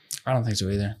 I don't think so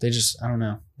either. I don't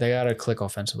know. They got to click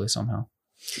offensively somehow.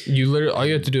 All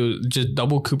you have to do is just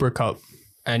double Cooper Kupp,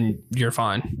 and you're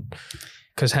fine.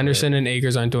 Because Henderson and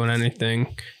Akers aren't doing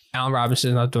anything. Allen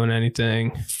Robinson's not doing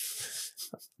anything.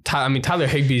 Tyler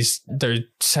Higbee's their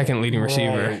second leading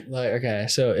receiver. Like, okay,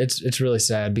 so it's really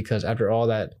sad because after all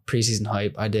that preseason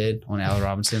hype I did on Allen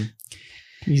Robinson,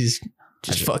 he just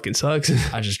fucking sucks.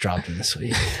 I just dropped him this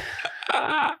week.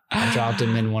 I dropped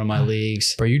him in one of my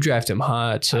leagues. Bro, you drafted him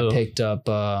hot too. I picked up.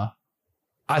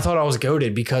 I thought I was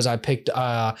goated because I picked.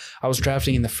 I was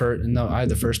drafting in the first. No, I had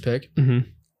the first pick,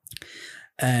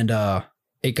 and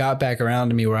it got back around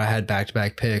to me where I had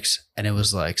back-to-back picks, and it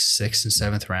was like 6th and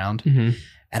 7th round.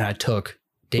 And I took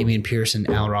Damian Pierce and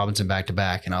Allen Robinson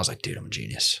back-to-back, and I was like, dude, I'm a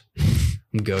genius.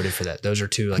 I'm goated for that. Those are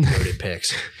 2 like goated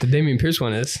picks. The Damian Pierce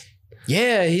one is.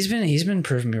 Yeah, he's been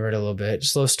proving me right a little bit.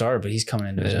 Slow start, but he's coming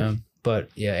into his own. But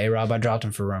yeah, A-Rob, I dropped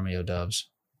him for Romeo Dubs.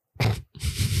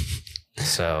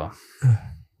 So.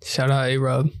 Shout out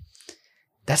A-Rob.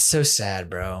 That's so sad,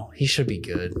 bro. He should be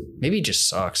good. Maybe he just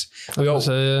sucks. We're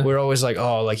always like,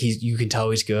 oh, like you can tell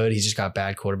he's good. He's just got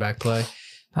bad quarterback play.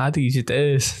 I think he just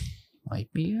is.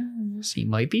 Might be. He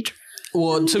might be.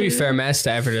 Well, to be fair, Matt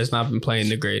Stafford has not been playing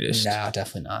the greatest. No,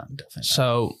 definitely not.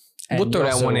 So we'll throw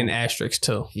that one in asterisk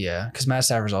too. Yeah, because Matt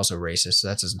Stafford's also racist, so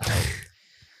that doesn't help.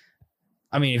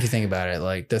 I mean, if you think about it,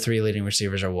 like the 3 leading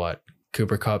receivers are what?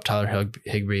 Cooper Kupp, Tyler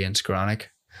Higbee, and Skoranek.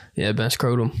 Yeah, Ben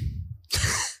Scrotum.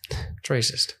 It's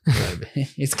racist.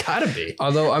 It's gotta be.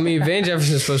 Although, I mean, Van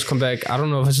Jefferson's supposed to come back. I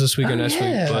don't know if it's this week or next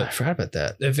week, but I forgot about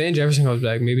that. If Van Jefferson comes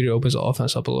back, maybe it opens the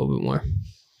offense up a little bit more.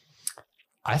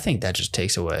 I think that just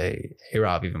takes away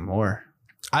A-Rob even more.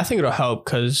 I think it'll help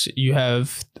because you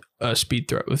have a speed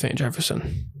threat with Van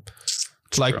Jefferson.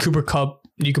 Like Cooper Kupp,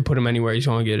 you could put him anywhere. He's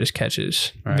going to get his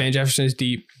catches. Right. Van Jefferson is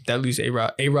deep. That leaves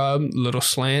A-Rob. A-Rob, little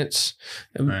slants.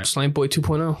 Right. Slant Boy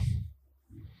 2.0.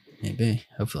 Maybe.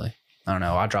 Hopefully. I don't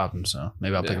know. I dropped him, so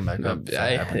maybe I'll pick him back up.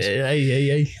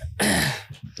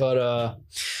 But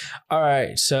all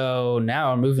right. So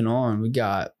now we're moving on. We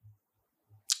got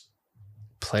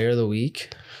Player of the Week,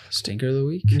 Stinker of the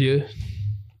Week. Yeah.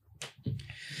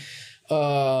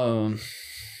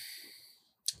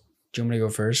 Do you want me to go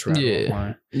first?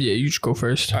 Yeah, you should go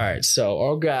first. All right.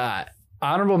 So I got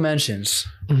honorable mentions.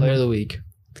 Player of the Week.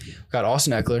 Got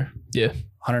Austin Eckler. Yeah.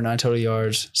 109 total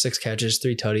yards, 6 catches,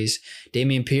 3 tutties.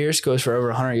 Damian Pierce goes for over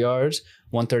 100 yards,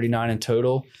 139 in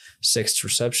total, 6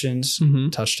 receptions,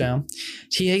 touchdown.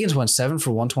 T. Higgins went 7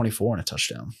 for 124 and a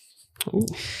touchdown.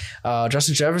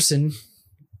 Justin Jefferson,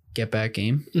 get back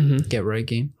game, get right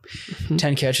game.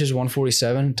 10 catches,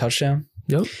 147, touchdown.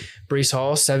 Yep. Breece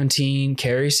Hall, 17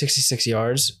 carries, 66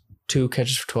 yards, 2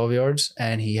 catches for 12 yards,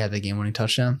 and he had the game-winning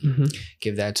touchdown.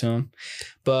 Give that to him.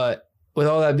 But with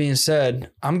all that being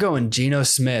said, I'm going Geno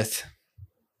Smith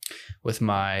with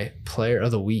my player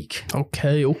of the week.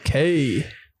 Okay.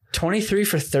 23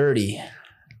 for 30,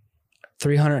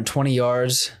 320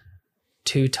 yards,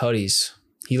 2 tutties.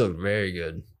 He looked very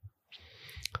good.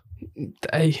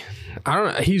 I don't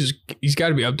know. He's got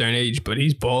to be up there in age, but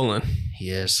he's balling. He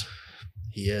is.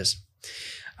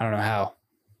 I don't know how.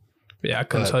 Yeah, I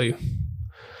couldn't tell you.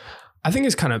 I think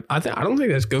it's kind of. I don't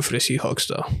think that's good for the Seahawks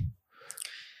though,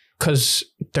 because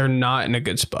they're not in a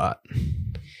good spot.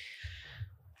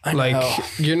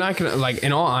 You're not gonna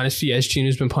in all honesty, as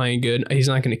Geno's been playing good, he's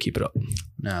not gonna keep it up.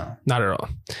 No, not at all.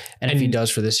 And if he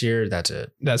does for this year, that's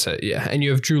it. Yeah. And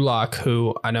you have Drew Lock,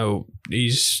 who I know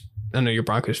you're a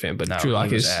Broncos fan, but Drew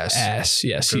Lock is ass.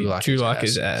 Yes, Drew Lock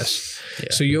is ass. Yeah.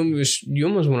 So you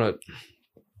almost want to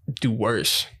do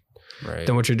worse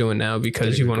than what you're doing now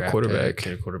because you want a quarterback.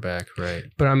 Get a quarterback, right?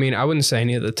 But I mean, I wouldn't say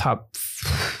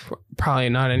probably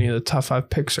not any of the top 5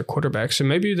 picks are quarterbacks. So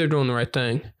maybe they're doing the right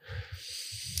thing.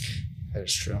 That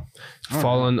is true.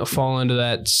 Fall into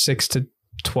that 6 to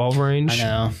 12 range. I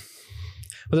know.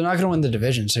 But they're not going to win the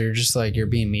division, so you're just you're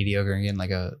being mediocre and getting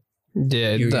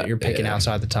you're picking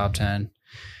outside the top 10.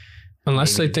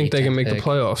 Unless they think they can make the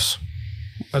playoffs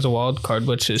as a wild card,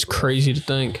 which is crazy to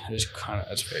think.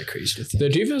 That's very crazy to think. Their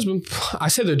defense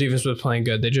was playing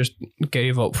good. They just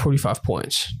gave up 45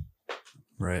 points.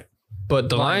 Right. But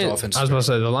the Lions, I was about to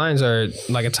say, the Lions are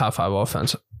like a top 5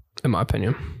 offense, in my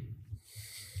opinion.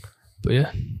 But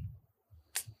yeah.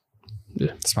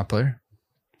 That's my player.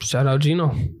 Shout out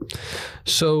Geno.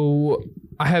 So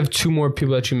I have 2 more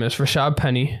people that you missed. Rashad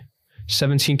Penny,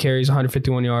 17 carries,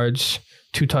 151 yards,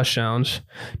 2 touchdowns.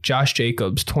 Josh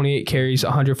Jacobs, 28 carries,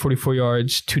 144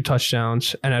 yards, 2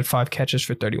 touchdowns, and had 5 catches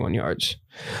for 31 yards.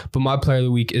 But my player of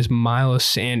the week is Miles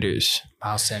Sanders.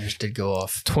 Miles Sanders did go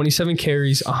off. 27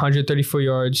 carries, 134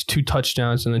 yards, 2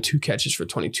 touchdowns, and then 2 catches for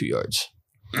 22 yards.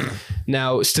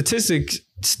 Now,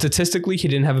 statistically, he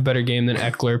didn't have a better game than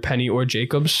Eckler, Penny, or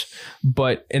Jacobs.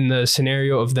 But in the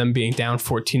scenario of them being down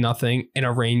 14-0 in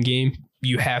a rain game,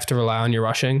 you have to rely on your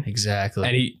rushing. Exactly.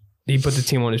 And he put the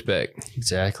team on his back.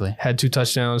 Exactly. Had 2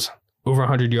 touchdowns, over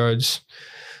 100 yards.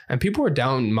 And people were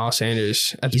down Miles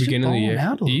Sanders at the beginning of the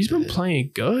year. He's been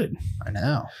playing good. I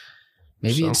know.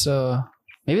 Maybe it's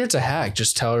a hack.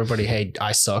 Just tell everybody, hey,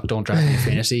 I suck. Don't draft me in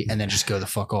fantasy. And then just go the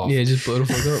fuck off. Yeah, just blow the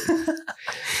fuck up.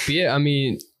 But yeah, I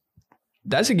mean,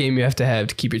 that's a game you have to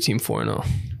keep your team 4-0.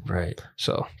 Right.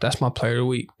 So that's my player of the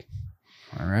week.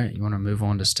 All right. You want to move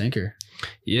on to Stinker?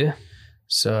 Yeah.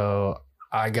 So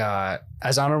I got,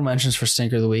 as honorable mentions for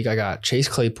Stinker of the week, I got Chase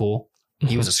Claypool.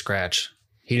 He was a scratch.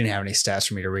 He didn't have any stats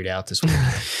for me to read out this week.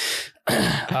 We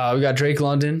got Drake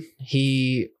London.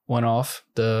 He went off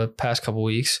the past couple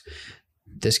weeks.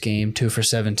 This game, 2 for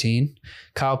 17.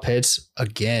 Kyle Pitts,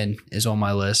 again, is on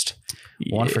my list.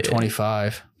 1 for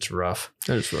 25. It's rough.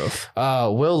 That is rough.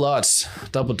 Will Lutz,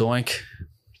 double doink.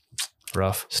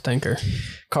 Rough. Stinker.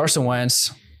 Carson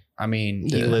Wentz. I mean,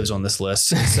 he lives on this list.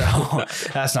 So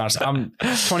that's not. I'm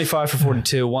 25 for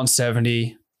 42,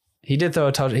 170. He did throw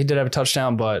a touch. He did have a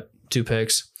touchdown, but 2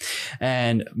 picks.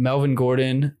 And Melvin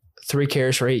Gordon, 3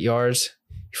 carries for 8 yards.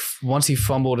 Once he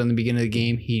fumbled in the beginning of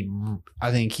the game,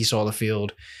 I think he saw the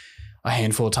field a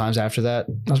handful of times after that.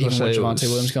 Even with Javonte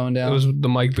Williams going down. It was the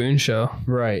Mike Boone show.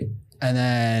 Right. And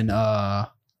then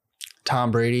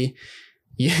Tom Brady,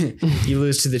 you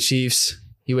lose to the Chiefs.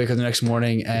 You wake up the next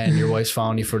morning and your wife's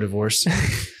filing you for divorce.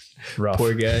 Rough.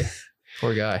 Poor guy.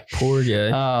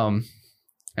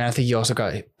 And I think he also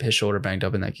got his shoulder banged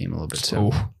up in that game a little bit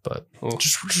too. But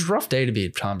just rough day to be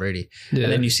Tom Brady. Yeah.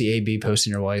 And then you see AB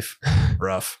posting your wife.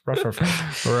 Rough.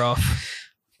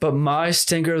 But my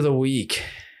stinker of the week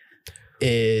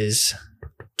is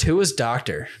Tua'S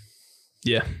doctor.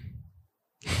 Yeah.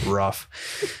 Rough.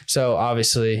 So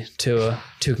obviously Tua,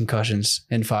 2 concussions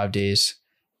in 5 days.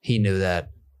 He knew that.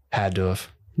 Had to have.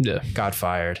 Yeah. Got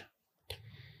fired.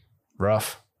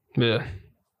 Rough. Yeah.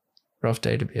 Rough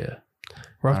day to be a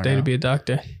to be a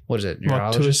doctor. What is it?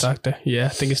 Neurologist? Tua'S doctor. Yeah, I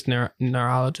think it's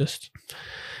neurologist.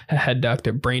 A head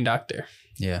doctor, brain doctor.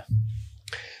 Yeah.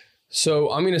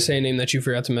 So I'm going to say a name that you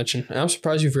forgot to mention. And I'm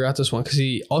surprised you forgot this one because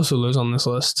he also lives on this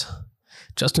list.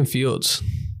 Justin Fields.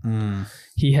 Mm.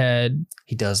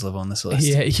 He does live on this list.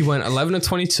 He went 11 of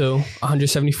 22,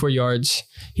 174 yards.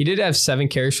 He did have 7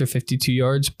 carries for 52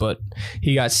 yards, but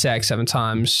he got sacked 7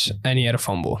 times, and he had a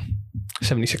fumble.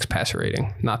 76 passer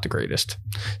rating. Not the greatest.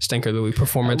 Stinker of the week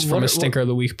performance from a stinker of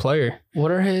the week player.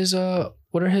 What are his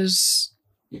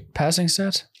passing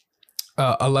stats?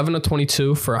 11 of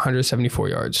 22 for 174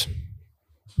 yards.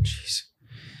 Jeez.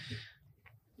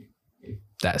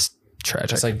 That's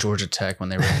tragic. It's like Georgia Tech when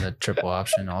they ran the triple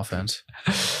option offense.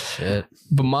 Shit.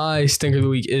 But my stinker of the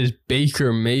week is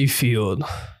Baker Mayfield.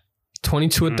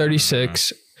 22 of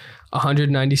 36,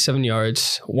 197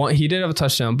 yards. He did have a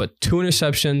touchdown, but 2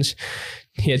 interceptions.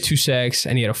 He had 2 sacks,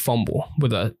 and he had a fumble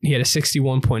he had a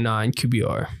 61.9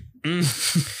 QBR.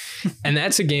 And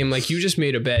that's a game like you just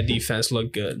made a bad defense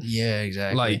look good. Yeah,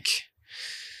 exactly. Like,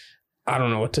 I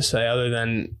don't know what to say other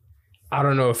than I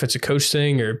don't know if it's a coach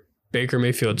thing or Baker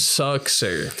Mayfield sucks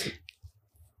or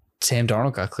Sam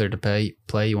Darnold got cleared to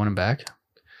play. You want him back?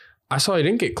 I saw he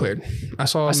didn't get cleared. I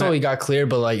saw he got cleared,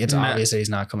 but like it's obvious that he's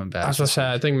not coming back. I was gonna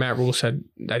say I think Matt Rule said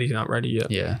that he's not ready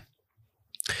yet. Yeah.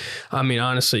 I mean,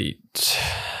 honestly,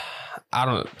 I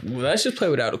don't know. Let's just play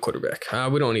without a quarterback.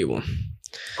 We don't need one.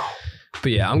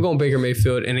 But yeah, I'm going Baker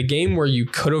Mayfield. In a game where you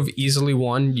could have easily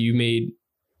won, you made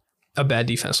a bad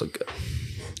defense look good.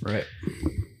 Right.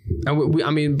 And I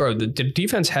mean, bro, the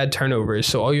defense had turnovers,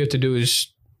 so all you have to do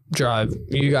is drive.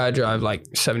 You got to drive like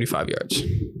 75 yards.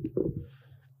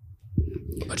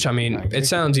 Which, I mean, it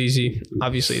sounds easy.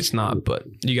 Obviously, it's not, but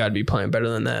you got to be playing better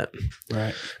than that.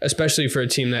 Right. Especially for a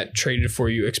team that traded for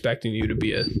you, expecting you to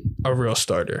be a real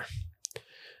starter.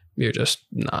 You're just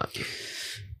not.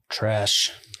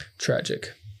 Trash.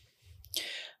 Tragic.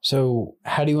 So,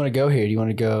 how do you want to go here? Do you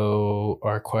want to go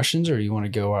our questions or do you want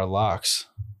to go our locks?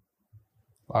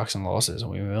 Locks and losses.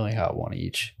 We only have one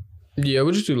each. Yeah,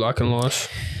 we'll just do lock and loss.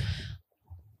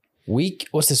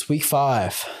 What's this? Week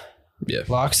 5. Yeah.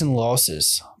 Locks and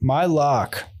losses. My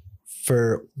lock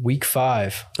for week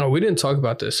 5. Oh, we didn't talk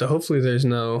about this, so hopefully there's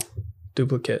no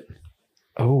duplicate.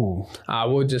 Oh.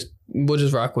 We'll just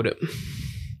rock with it.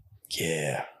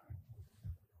 Yeah.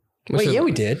 Wait, yeah,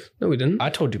 we did. No, we didn't. I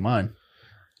told you mine.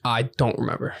 I don't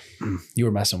remember. You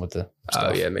were messing with the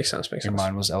stuff. Oh, yeah, makes sense. Your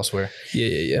mind was elsewhere.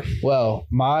 Yeah. Well,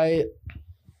 my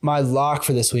lock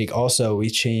for this week also, we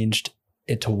changed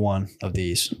it to one of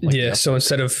these. So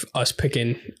instead of us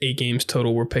picking 8 games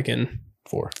total, we're picking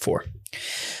 4.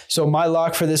 So my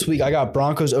lock for this week, I got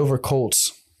Broncos over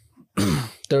Colts.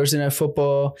 Thursday Night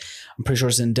Football. I'm pretty sure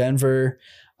it's in Denver.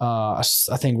 I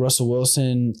think Russell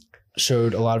Wilson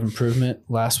showed a lot of improvement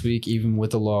last week, even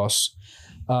with the loss.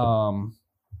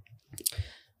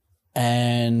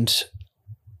 And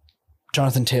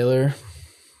Jonathan Taylor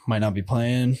might not be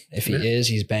playing. If he is,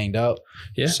 he's banged up.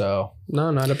 Yeah. So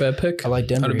no, not a bad pick. I like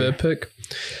Denver. Not a bad pick.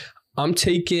 I'm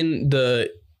taking the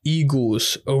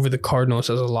Eagles over the Cardinals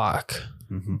as a lock.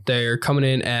 Mm-hmm. They're coming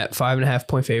in at 5.5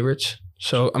 point favorites.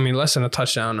 So, I mean, less than a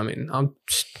touchdown. I mean, I'm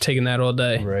taking that all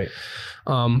day. Right.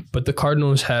 But the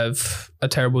Cardinals have a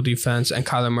terrible defense, and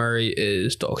Kyler Murray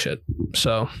is dog shit.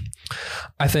 So,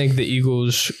 I think the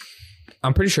Eagles,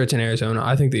 I'm pretty sure it's in Arizona.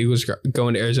 I think the Eagles go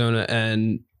into Arizona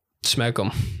and smack them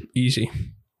easy.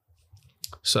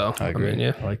 So, I agree. I mean,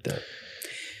 yeah. I like that.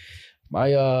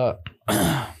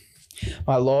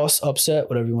 My loss, upset,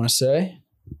 whatever you want to say,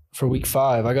 for week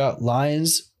 5, I got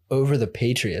Lions over the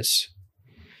Patriots.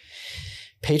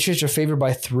 Patriots are favored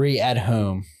by 3 at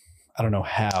home. I don't know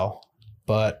how,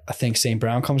 but I think St.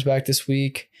 Brown comes back this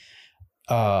week.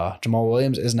 Jamal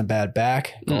Williams isn't a bad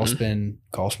back. Golf's been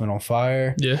on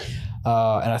fire. Yeah.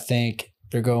 And I think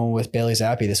they're going with Bailey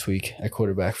Zappi this week at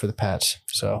quarterback for the Pats.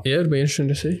 So yeah, it'd be interesting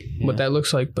to see what that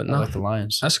looks like. But I like the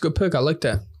Lions. That's a good pick. I like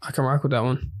that. I can rock with that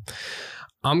one.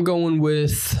 I'm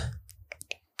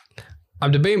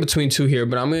debating between 2 here,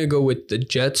 but I'm going to go with the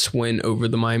Jets win over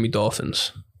the Miami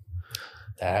Dolphins.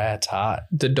 That's hot.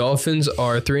 The Dolphins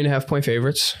are 3.5 point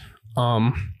favorites.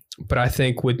 But I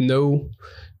think with no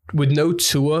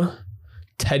Tua,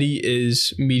 Teddy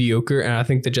is mediocre, and I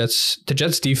think the Jets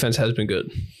defense has been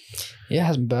good. Yeah, it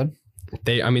hasn't been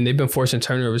bad. They've been forcing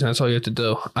turnovers, and that's all you have to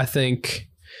do. I think,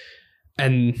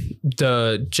 and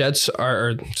the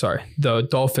the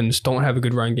Dolphins don't have a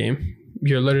good run game.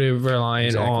 You're literally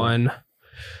relying on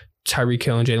Tyreek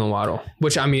Hill and Jalen Waddle,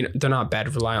 which, I mean, they're not bad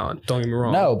to rely on. Don't get me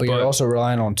wrong. No, but you're also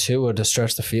relying on Tua to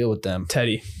stretch the field with them.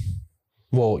 Teddy.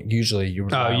 Well, usually you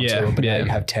rely on Tua, but now you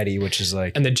have Teddy, which is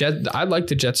like... And I like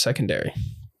the Jets secondary.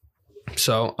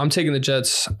 So I'm taking the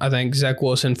Jets. I think Zach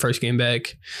Wilson, first game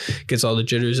back, gets all the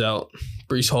jitters out.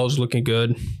 Breece Hall's looking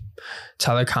good.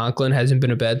 Tyler Conklin hasn't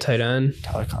been a bad tight end.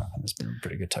 Tyler Conklin has been a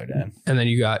pretty good tight end. And then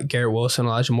you got Garrett Wilson,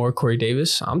 Elijah Moore, Corey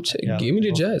Davis. Give me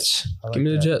the Jets. Give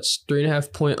me the Jets.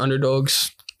 3.5 point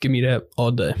underdogs. Give me that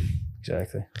all day.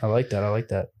 Exactly. I like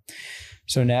that.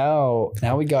 So now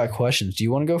we got questions. Do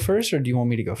you want to go first or do you want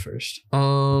me to go first?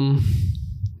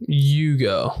 You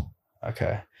go.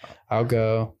 Okay. I'll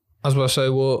go. I was about to say,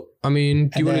 well, I mean,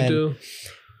 do you want to do?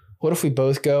 What if we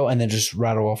both go and then just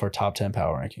rattle off our top 10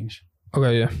 power rankings?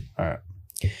 Okay, yeah. All right.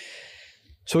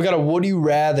 So we got a Would You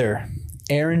Rather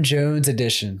Aaron Jones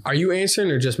edition. Are you answering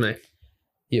or just me?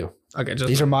 You. Okay.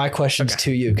 These are my questions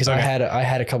to you because I had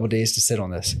a couple days to sit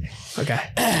on this. Okay.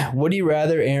 Would you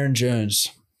rather Aaron Jones?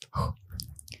 You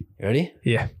ready?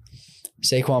 Yeah.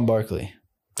 Saquon Barkley.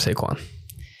 Saquon.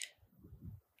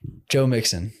 Joe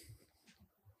Mixon.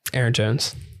 Aaron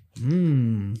Jones.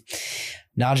 Najee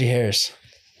Harris.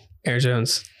 Aaron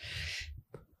Jones.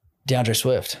 DeAndre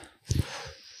Swift.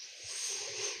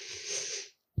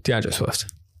 DeAndre Swift.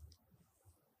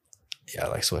 Yeah, I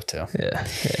like Swift too. Yeah.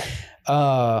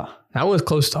 That was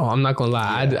close though. I'm not gonna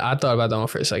lie. Yeah. I thought about that one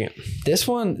for a second. This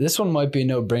one might be a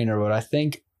no-brainer, but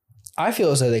I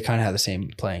feel as though they kind of have the same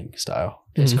playing style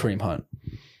as Kareem Hunt.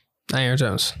 Aaron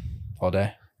Jones. All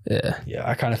day. Yeah,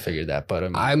 I kind of figured that, but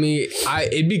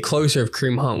it'd be closer if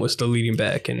Kareem Hunt was the leading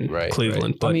back in Cleveland.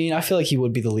 Right. But I mean, I feel like he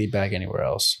would be the lead back anywhere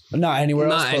else. Not anywhere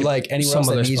else, but like anywhere else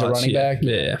that needs a running back.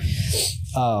 Yeah.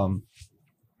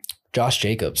 Josh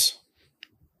Jacobs.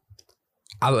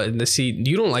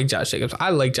 You don't like Josh Jacobs. I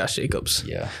like Josh Jacobs.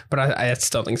 Yeah, but I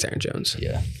still think it's Aaron Jones.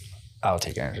 Yeah, I'll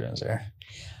take Aaron Jones there.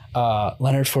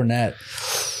 Leonard Fournette.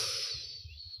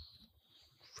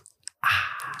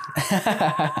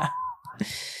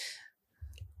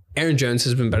 Aaron Jones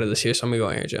has been better this year, so I'm going to go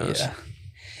Aaron Jones.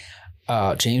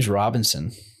 Yeah. James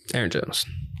Robinson. Aaron Jones.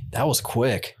 That was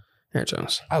quick. Aaron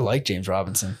Jones. I like James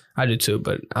Robinson. I do too,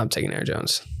 but I'm taking Aaron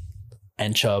Jones.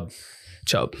 And Chubb.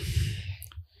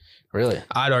 Really?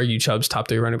 I'd argue Chubb's top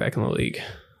 3 running back in the league.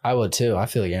 I would too. I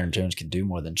feel like Aaron Jones could do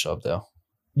more than Chubb though.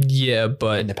 Yeah,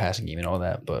 but in the passing game and all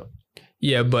that, but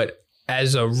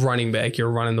as a running back, you're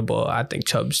running the ball. I think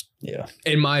Chubb's. Yeah.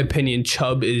 In my opinion,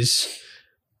 Chubb is.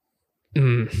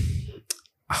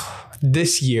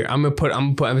 This year, I'm gonna put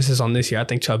emphasis on this year. I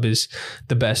think Chubb is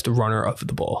the best runner of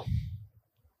the ball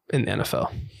in the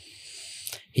NFL.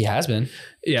 He has been.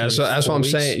 Yeah, so that's what I'm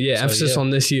saying. Yeah, emphasis on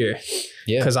this year.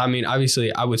 Yeah. Because I mean,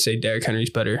 obviously, I would say Derrick Henry's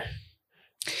better.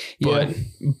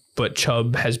 But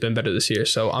Chubb has been better this year,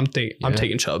 so I'm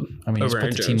taking Chubb over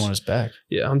Aaron Jones. Team on his back.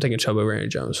 Yeah, I'm taking Chubb over Aaron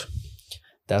Jones.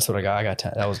 That's what I got. I got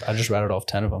 10. I just rattled off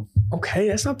 10 of them. Okay,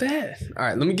 that's not bad. All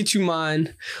right, let me get you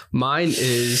mine. Mine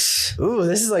is. Ooh,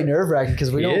 this is like nerve wracking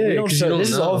because we don't show. This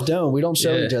is off dome. We don't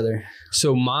show each other.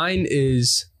 So mine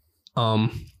is,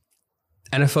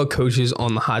 NFL coaches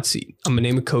on the hot seat. I'm gonna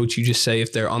name a coach. You just say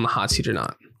if they're on the hot seat or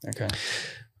not. Okay.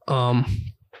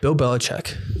 Bill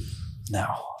Belichick. No,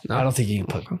 I don't think you can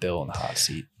put Bill on the hot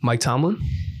seat. Mike Tomlin.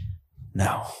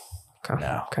 No. Okay.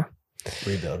 No. Okay.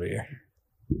 Rebuild here.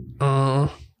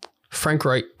 Frank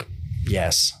Reich.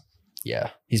 Yes. Yeah.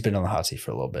 He's been on the hot seat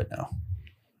for a little bit now.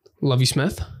 Lovie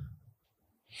Smith.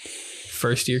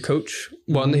 First year coach.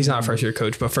 Well, he's not a first year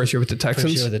coach, but first year with the Texans.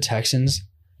 First year with the Texans.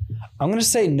 I'm going to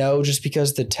say no, just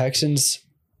because the Texans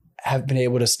have been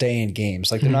able to stay in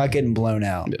games. Like they're not getting blown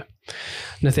out. Yeah.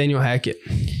 Nathaniel Hackett.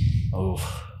 Oh.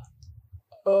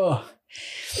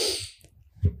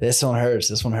 This one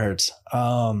hurts.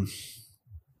 I'm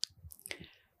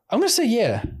going to say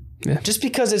yeah. Just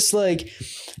because it's like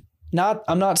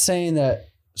I'm not saying that.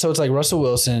 So it's like Russell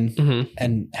Wilson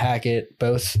and Hackett,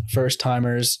 both first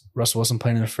timers. Russell Wilson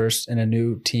playing in a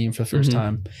new team for the first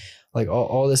time. Like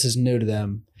all this is new to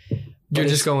them. You're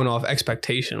just going off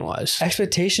expectation wise.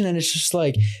 Expectation, and it's just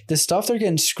like the stuff they're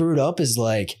getting screwed up is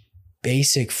like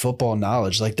basic football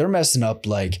knowledge. Like they're messing up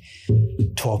like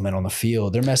 12 men on the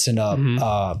field. They're messing up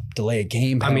delay of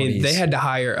game penalties. I mean, they had to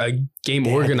hire a game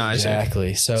organizer.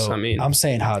 Exactly. So I mean, I'm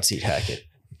saying hot seat Hackett.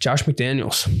 Josh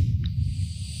McDaniels.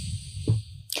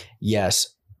 Yes,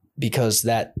 because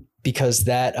that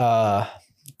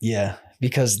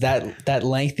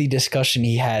lengthy discussion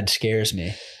he had scares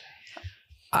me.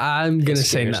 I'm going to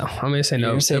say no. I'm going to say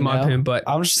no in my opinion, but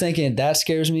I'm just thinking that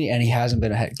scares me, and he hasn't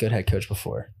been a good head coach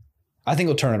before. I think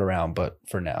he'll turn it around, but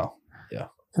for now, yeah.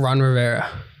 Ron Rivera.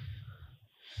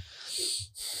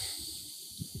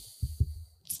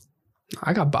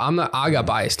 I got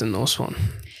biased in this one.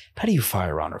 How do you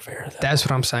fire Ron Rivera, though? That's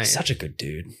what I'm saying. He's such a good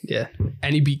dude. Yeah.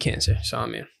 And he beat cancer. So, I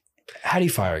mean. How do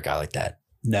you fire a guy like that?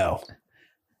 No.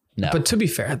 But to be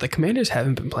fair, the Commanders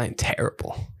haven't been playing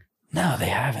terrible. No, they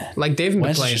haven't. Like, they haven't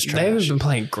been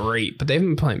playing great, but they've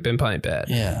been playing bad.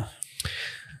 Yeah.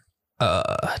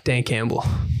 Dan Campbell.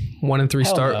 1-3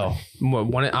 Hell start.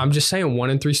 no. I'm just saying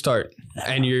 1-3 start,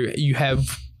 and you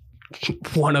have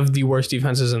one of the worst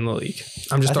defenses in the league.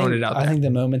 I'm just throwing it out there. I think the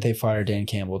moment they fire Dan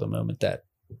Campbell, the moment that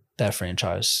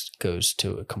franchise goes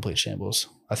to a complete shambles.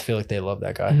 I feel like they love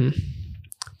that guy. Mm-hmm.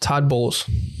 Todd Bowles.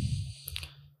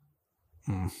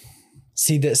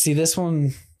 See this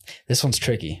one. This one's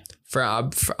tricky.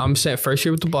 I'm saying first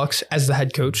year with the Bucks as the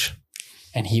head coach,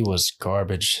 and he was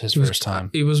garbage his first time.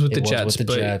 He was with the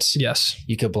Jets. Yes,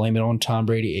 you could blame it on Tom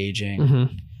Brady aging.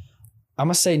 Mm-hmm. I'm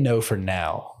gonna say no for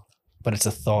now, but it's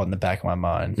a thought in the back of my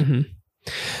mind.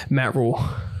 Mm-hmm. Matt Rule.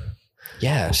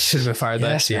 Yeah, should have been fired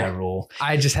last year. Matt Rule.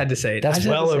 I just had to say it. That's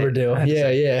well overdue.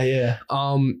 Yeah.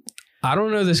 I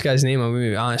don't know this guy's name. I'm gonna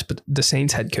be honest, but the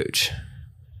Saints head coach,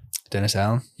 Dennis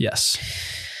Allen. Yes,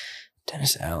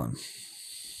 Dennis Allen.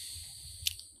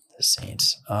 The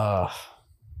Saints.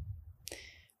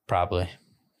 Probably.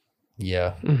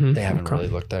 Yeah. Mm-hmm. They haven't really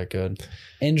looked that good.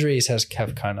 Injuries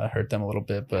have kind of hurt them a little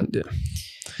bit, but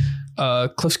yeah.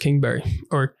 Cliff Kingsbury.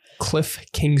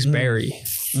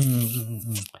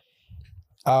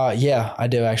 Yeah, I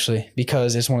do actually,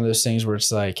 because it's one of those things where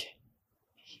it's like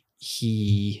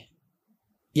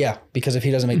because if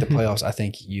he doesn't make the playoffs, I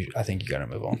think you got to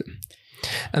move on.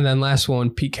 And then last one,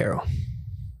 Pete Carroll.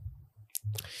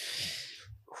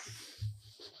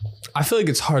 I feel like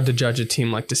it's hard to judge a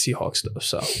team like the Seahawks though.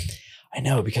 So I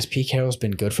know, because Pete Carroll's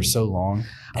been good for so long,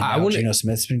 and Geno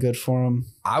Smith's been good for him.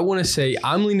 I want to say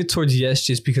I'm leaning towards yes,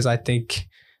 just because I think,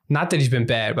 not that he's been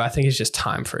bad, but I think it's just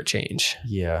time for a change.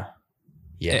 Yeah,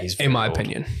 he's in my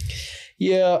opinion.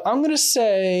 Yeah, I'm gonna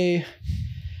say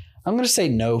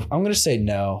no. I'm gonna say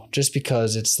no, just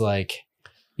because it's like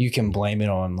you can blame it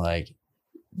on like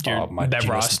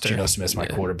roster. Geno Smith's my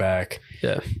quarterback.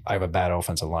 Yeah, I have a bad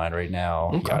offensive line right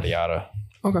now. Okay. Yada yada.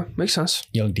 Okay, makes sense.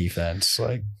 Young defense,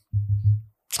 like.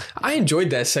 I enjoyed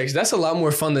that section. That's a lot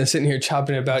more fun than sitting here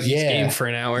chopping about each game for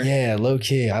an hour. Yeah, low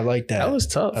key. I like that. That was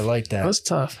tough. I like that. That was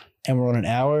tough. And we're on an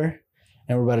hour,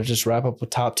 and we're about to just wrap up with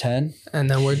top 10. And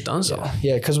then we're done.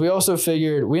 Yeah, because we also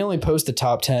figured we only post the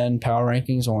top 10 power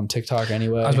rankings on TikTok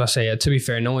anyway. I was about to say, yeah, to be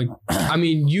fair, no one, I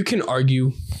mean, you can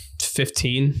argue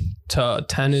 15 to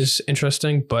 10 is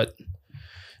interesting, but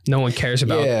no one cares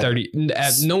about 30.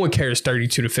 No one cares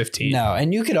 32 to 15. No,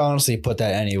 and you could honestly put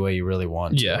that any way you really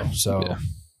want to. Yeah. So,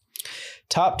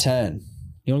 top 10.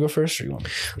 You want to go first, or you want to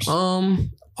go first?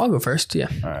 I'll go first. Yeah.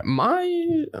 All right.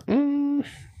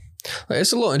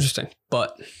 It's a little interesting,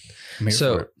 but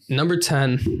so number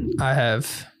 10, I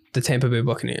have the Tampa Bay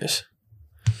Buccaneers.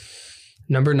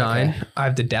 Number 9, I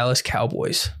have the Dallas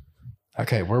Cowboys.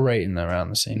 Okay, we're rating around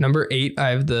the same. Number 8, I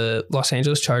have the Los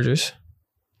Angeles Chargers.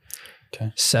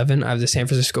 Okay. 7, I have the San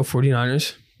Francisco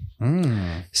 49ers.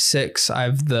 6, I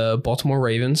have the Baltimore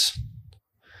Ravens.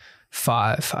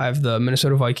 5, I have the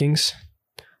Minnesota Vikings.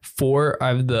 4, I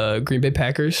have the Green Bay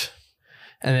Packers.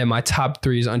 And then my top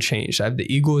 3 is unchanged. I have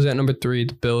the Eagles at number 3,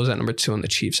 the Bills at number 2, and the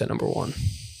Chiefs at number 1.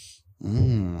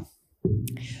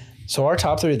 So our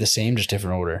top 3 are the same, just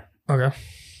different order. Okay.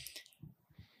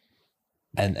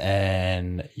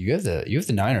 And you have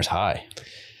the Niners high.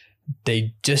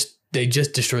 They just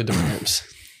destroyed the Rams.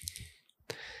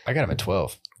 I got them at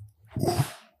 12.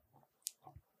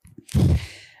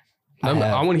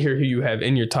 I want to hear who you have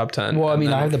in your top 10. Well, I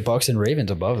mean, I have the Bucks and Ravens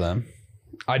above them.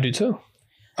 I do too.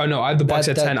 Oh no, I have the Bucks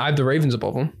at 10. I have the Ravens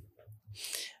above them.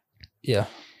 Yeah.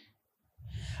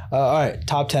 All right,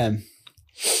 top 10.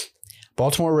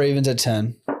 Baltimore Ravens at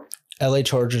 10. LA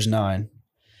Chargers 9.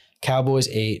 Cowboys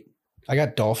 8. I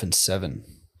got Dolphins 7.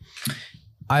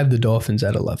 I have the Dolphins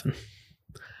at 11.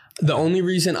 The only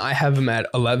reason I have them at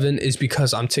 11 is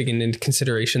because I'm taking into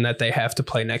consideration that they have to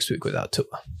play next week without Tua.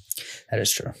 That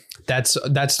is true. That's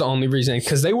the only reason,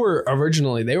 because they were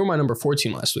my number 4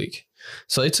 team last week.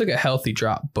 So they took a healthy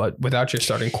drop, but without your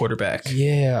starting quarterback.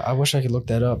 Yeah, I wish I could look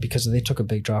that up, because they took a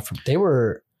big drop from they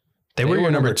were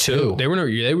your number 2. They were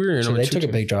your number 2. They took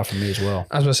a big drop from me as well.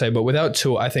 I was going to say, but without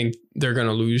Tua, I think they're going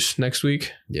to lose next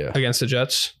week against the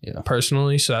Jets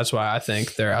personally. So that's why I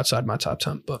think they're outside my top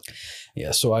 10. But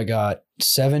yeah, so I got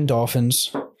 7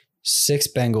 Dolphins, 6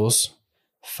 Bengals,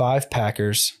 5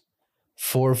 Packers,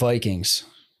 4 Vikings.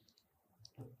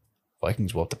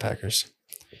 Vikings will up the Packers.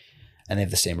 And they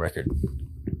have the same record.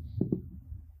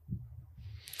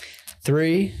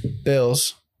 3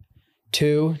 Bills,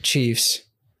 2 Chiefs,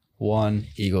 1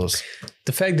 Eagles.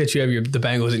 The fact that you have the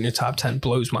Bengals in your top 10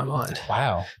 blows my mind.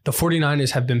 Wow. The 49ers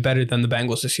have been better than the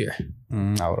Bengals this year.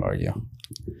 I would argue.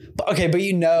 But they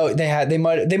might have been,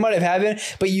 but at the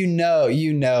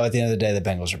end of the day the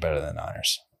Bengals are better than the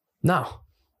Niners. No.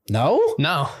 No?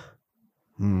 No.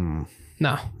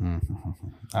 No.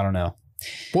 I don't know.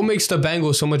 What makes the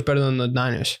Bengals so much better than the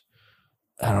Niners?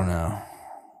 I don't know.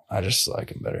 I just like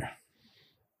them better.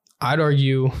 I'd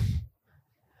argue.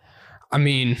 I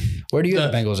mean, where do you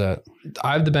have the Bengals at?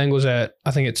 I have the Bengals at,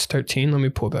 I think it's 13. Let me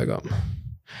pull it back up.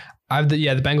 I have the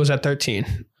Bengals at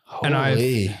 13. Holy. And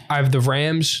I have the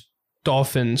Rams,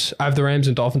 Dolphins. I have the Rams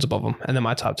and Dolphins above them. And then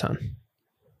my top 10.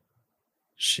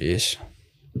 Sheesh.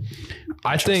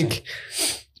 I think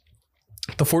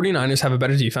the 49ers have a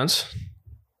better defense.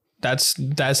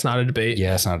 That's not a debate.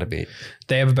 Yeah, it's not a debate.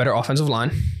 They have a better offensive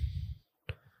line.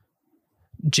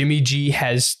 Jimmy G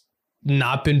has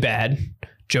not been bad.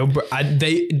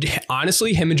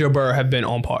 Honestly, him and Joe Burrow have been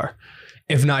on par.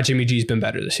 If not, Jimmy G's been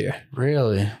better this year.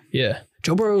 Really? Yeah.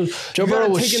 Joe Burrow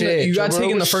was shit. You got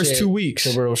taken the first 2 weeks.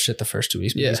 Joe Burrow was shit the first 2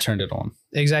 weeks, but he's turned it on.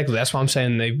 Exactly. That's why I'm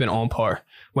saying they've been on par.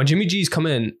 When Jimmy G's come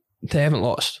in, they haven't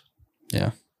lost.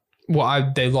 Yeah.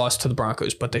 Well, they lost to the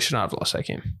Broncos, but they should not have lost that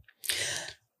game.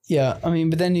 Yeah, I mean,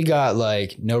 but then you got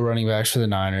like no running backs for the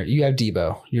Niners. You have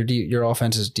Debo. Your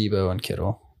offense is Debo and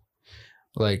Kittle.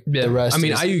 Like the rest. I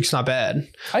mean, Ayuk's not bad.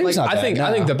 Ayuk's not bad.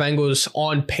 I think the Bengals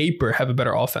on paper have a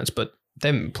better offense, but they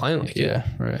haven't been playing like it. Yeah,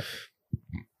 right.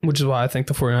 Which is why I think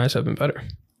the 49ers have been better.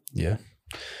 Yeah.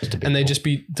 And they just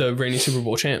beat the reigning Super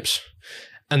Bowl champs.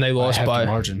 And they lost by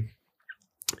margin.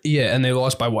 Yeah, and they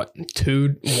lost by what?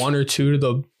 1 or 2 to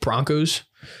the Broncos?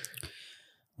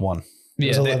 1. It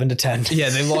was 11-10. Yeah,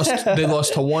 they lost they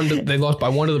lost by 1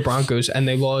 to the Broncos, and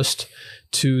they lost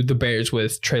to the Bears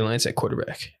with Trey Lance at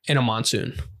quarterback in a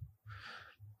monsoon.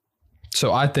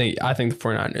 So I think the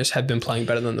 49ers have been playing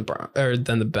better than the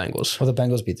Bengals. Well, the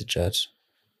Bengals beat the Jets.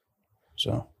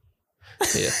 So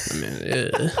yeah, I mean,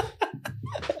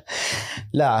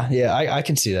 I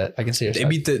can see that. I can see it.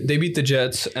 They beat the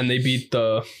Jets and they beat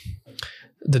the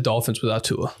Dolphins without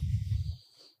Tua.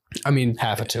 I mean,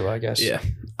 half a Tua, I guess. Yeah.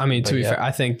 I mean, to be fair,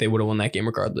 I think they would have won that game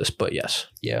regardless, but yes.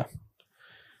 Yeah.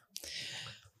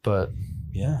 But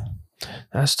yeah.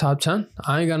 That's top 10.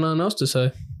 I ain't got nothing else to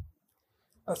say.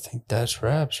 I think that's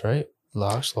wraps, right?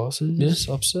 Locks, losses,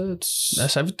 upsets.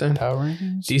 That's everything. Power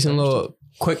rankings. Decent little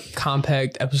quick,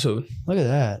 compact episode. Look at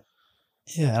that.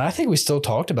 Yeah, and I think we still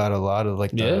talked about a lot of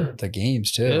like the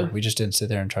games too. Yeah. We just didn't sit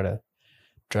there and try to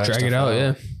drag it out.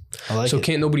 Yeah. I like it.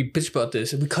 Can't nobody bitch about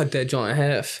this. If we cut that joint in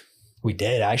half. We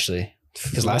did actually.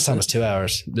 Because last time was 2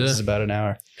 hours. Yeah. This is about an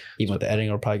hour. Even with the editing,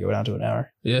 it'll probably go down to an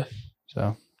hour. Yeah.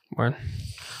 So. Word.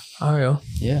 All right, yo.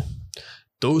 Yeah.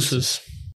 Doses.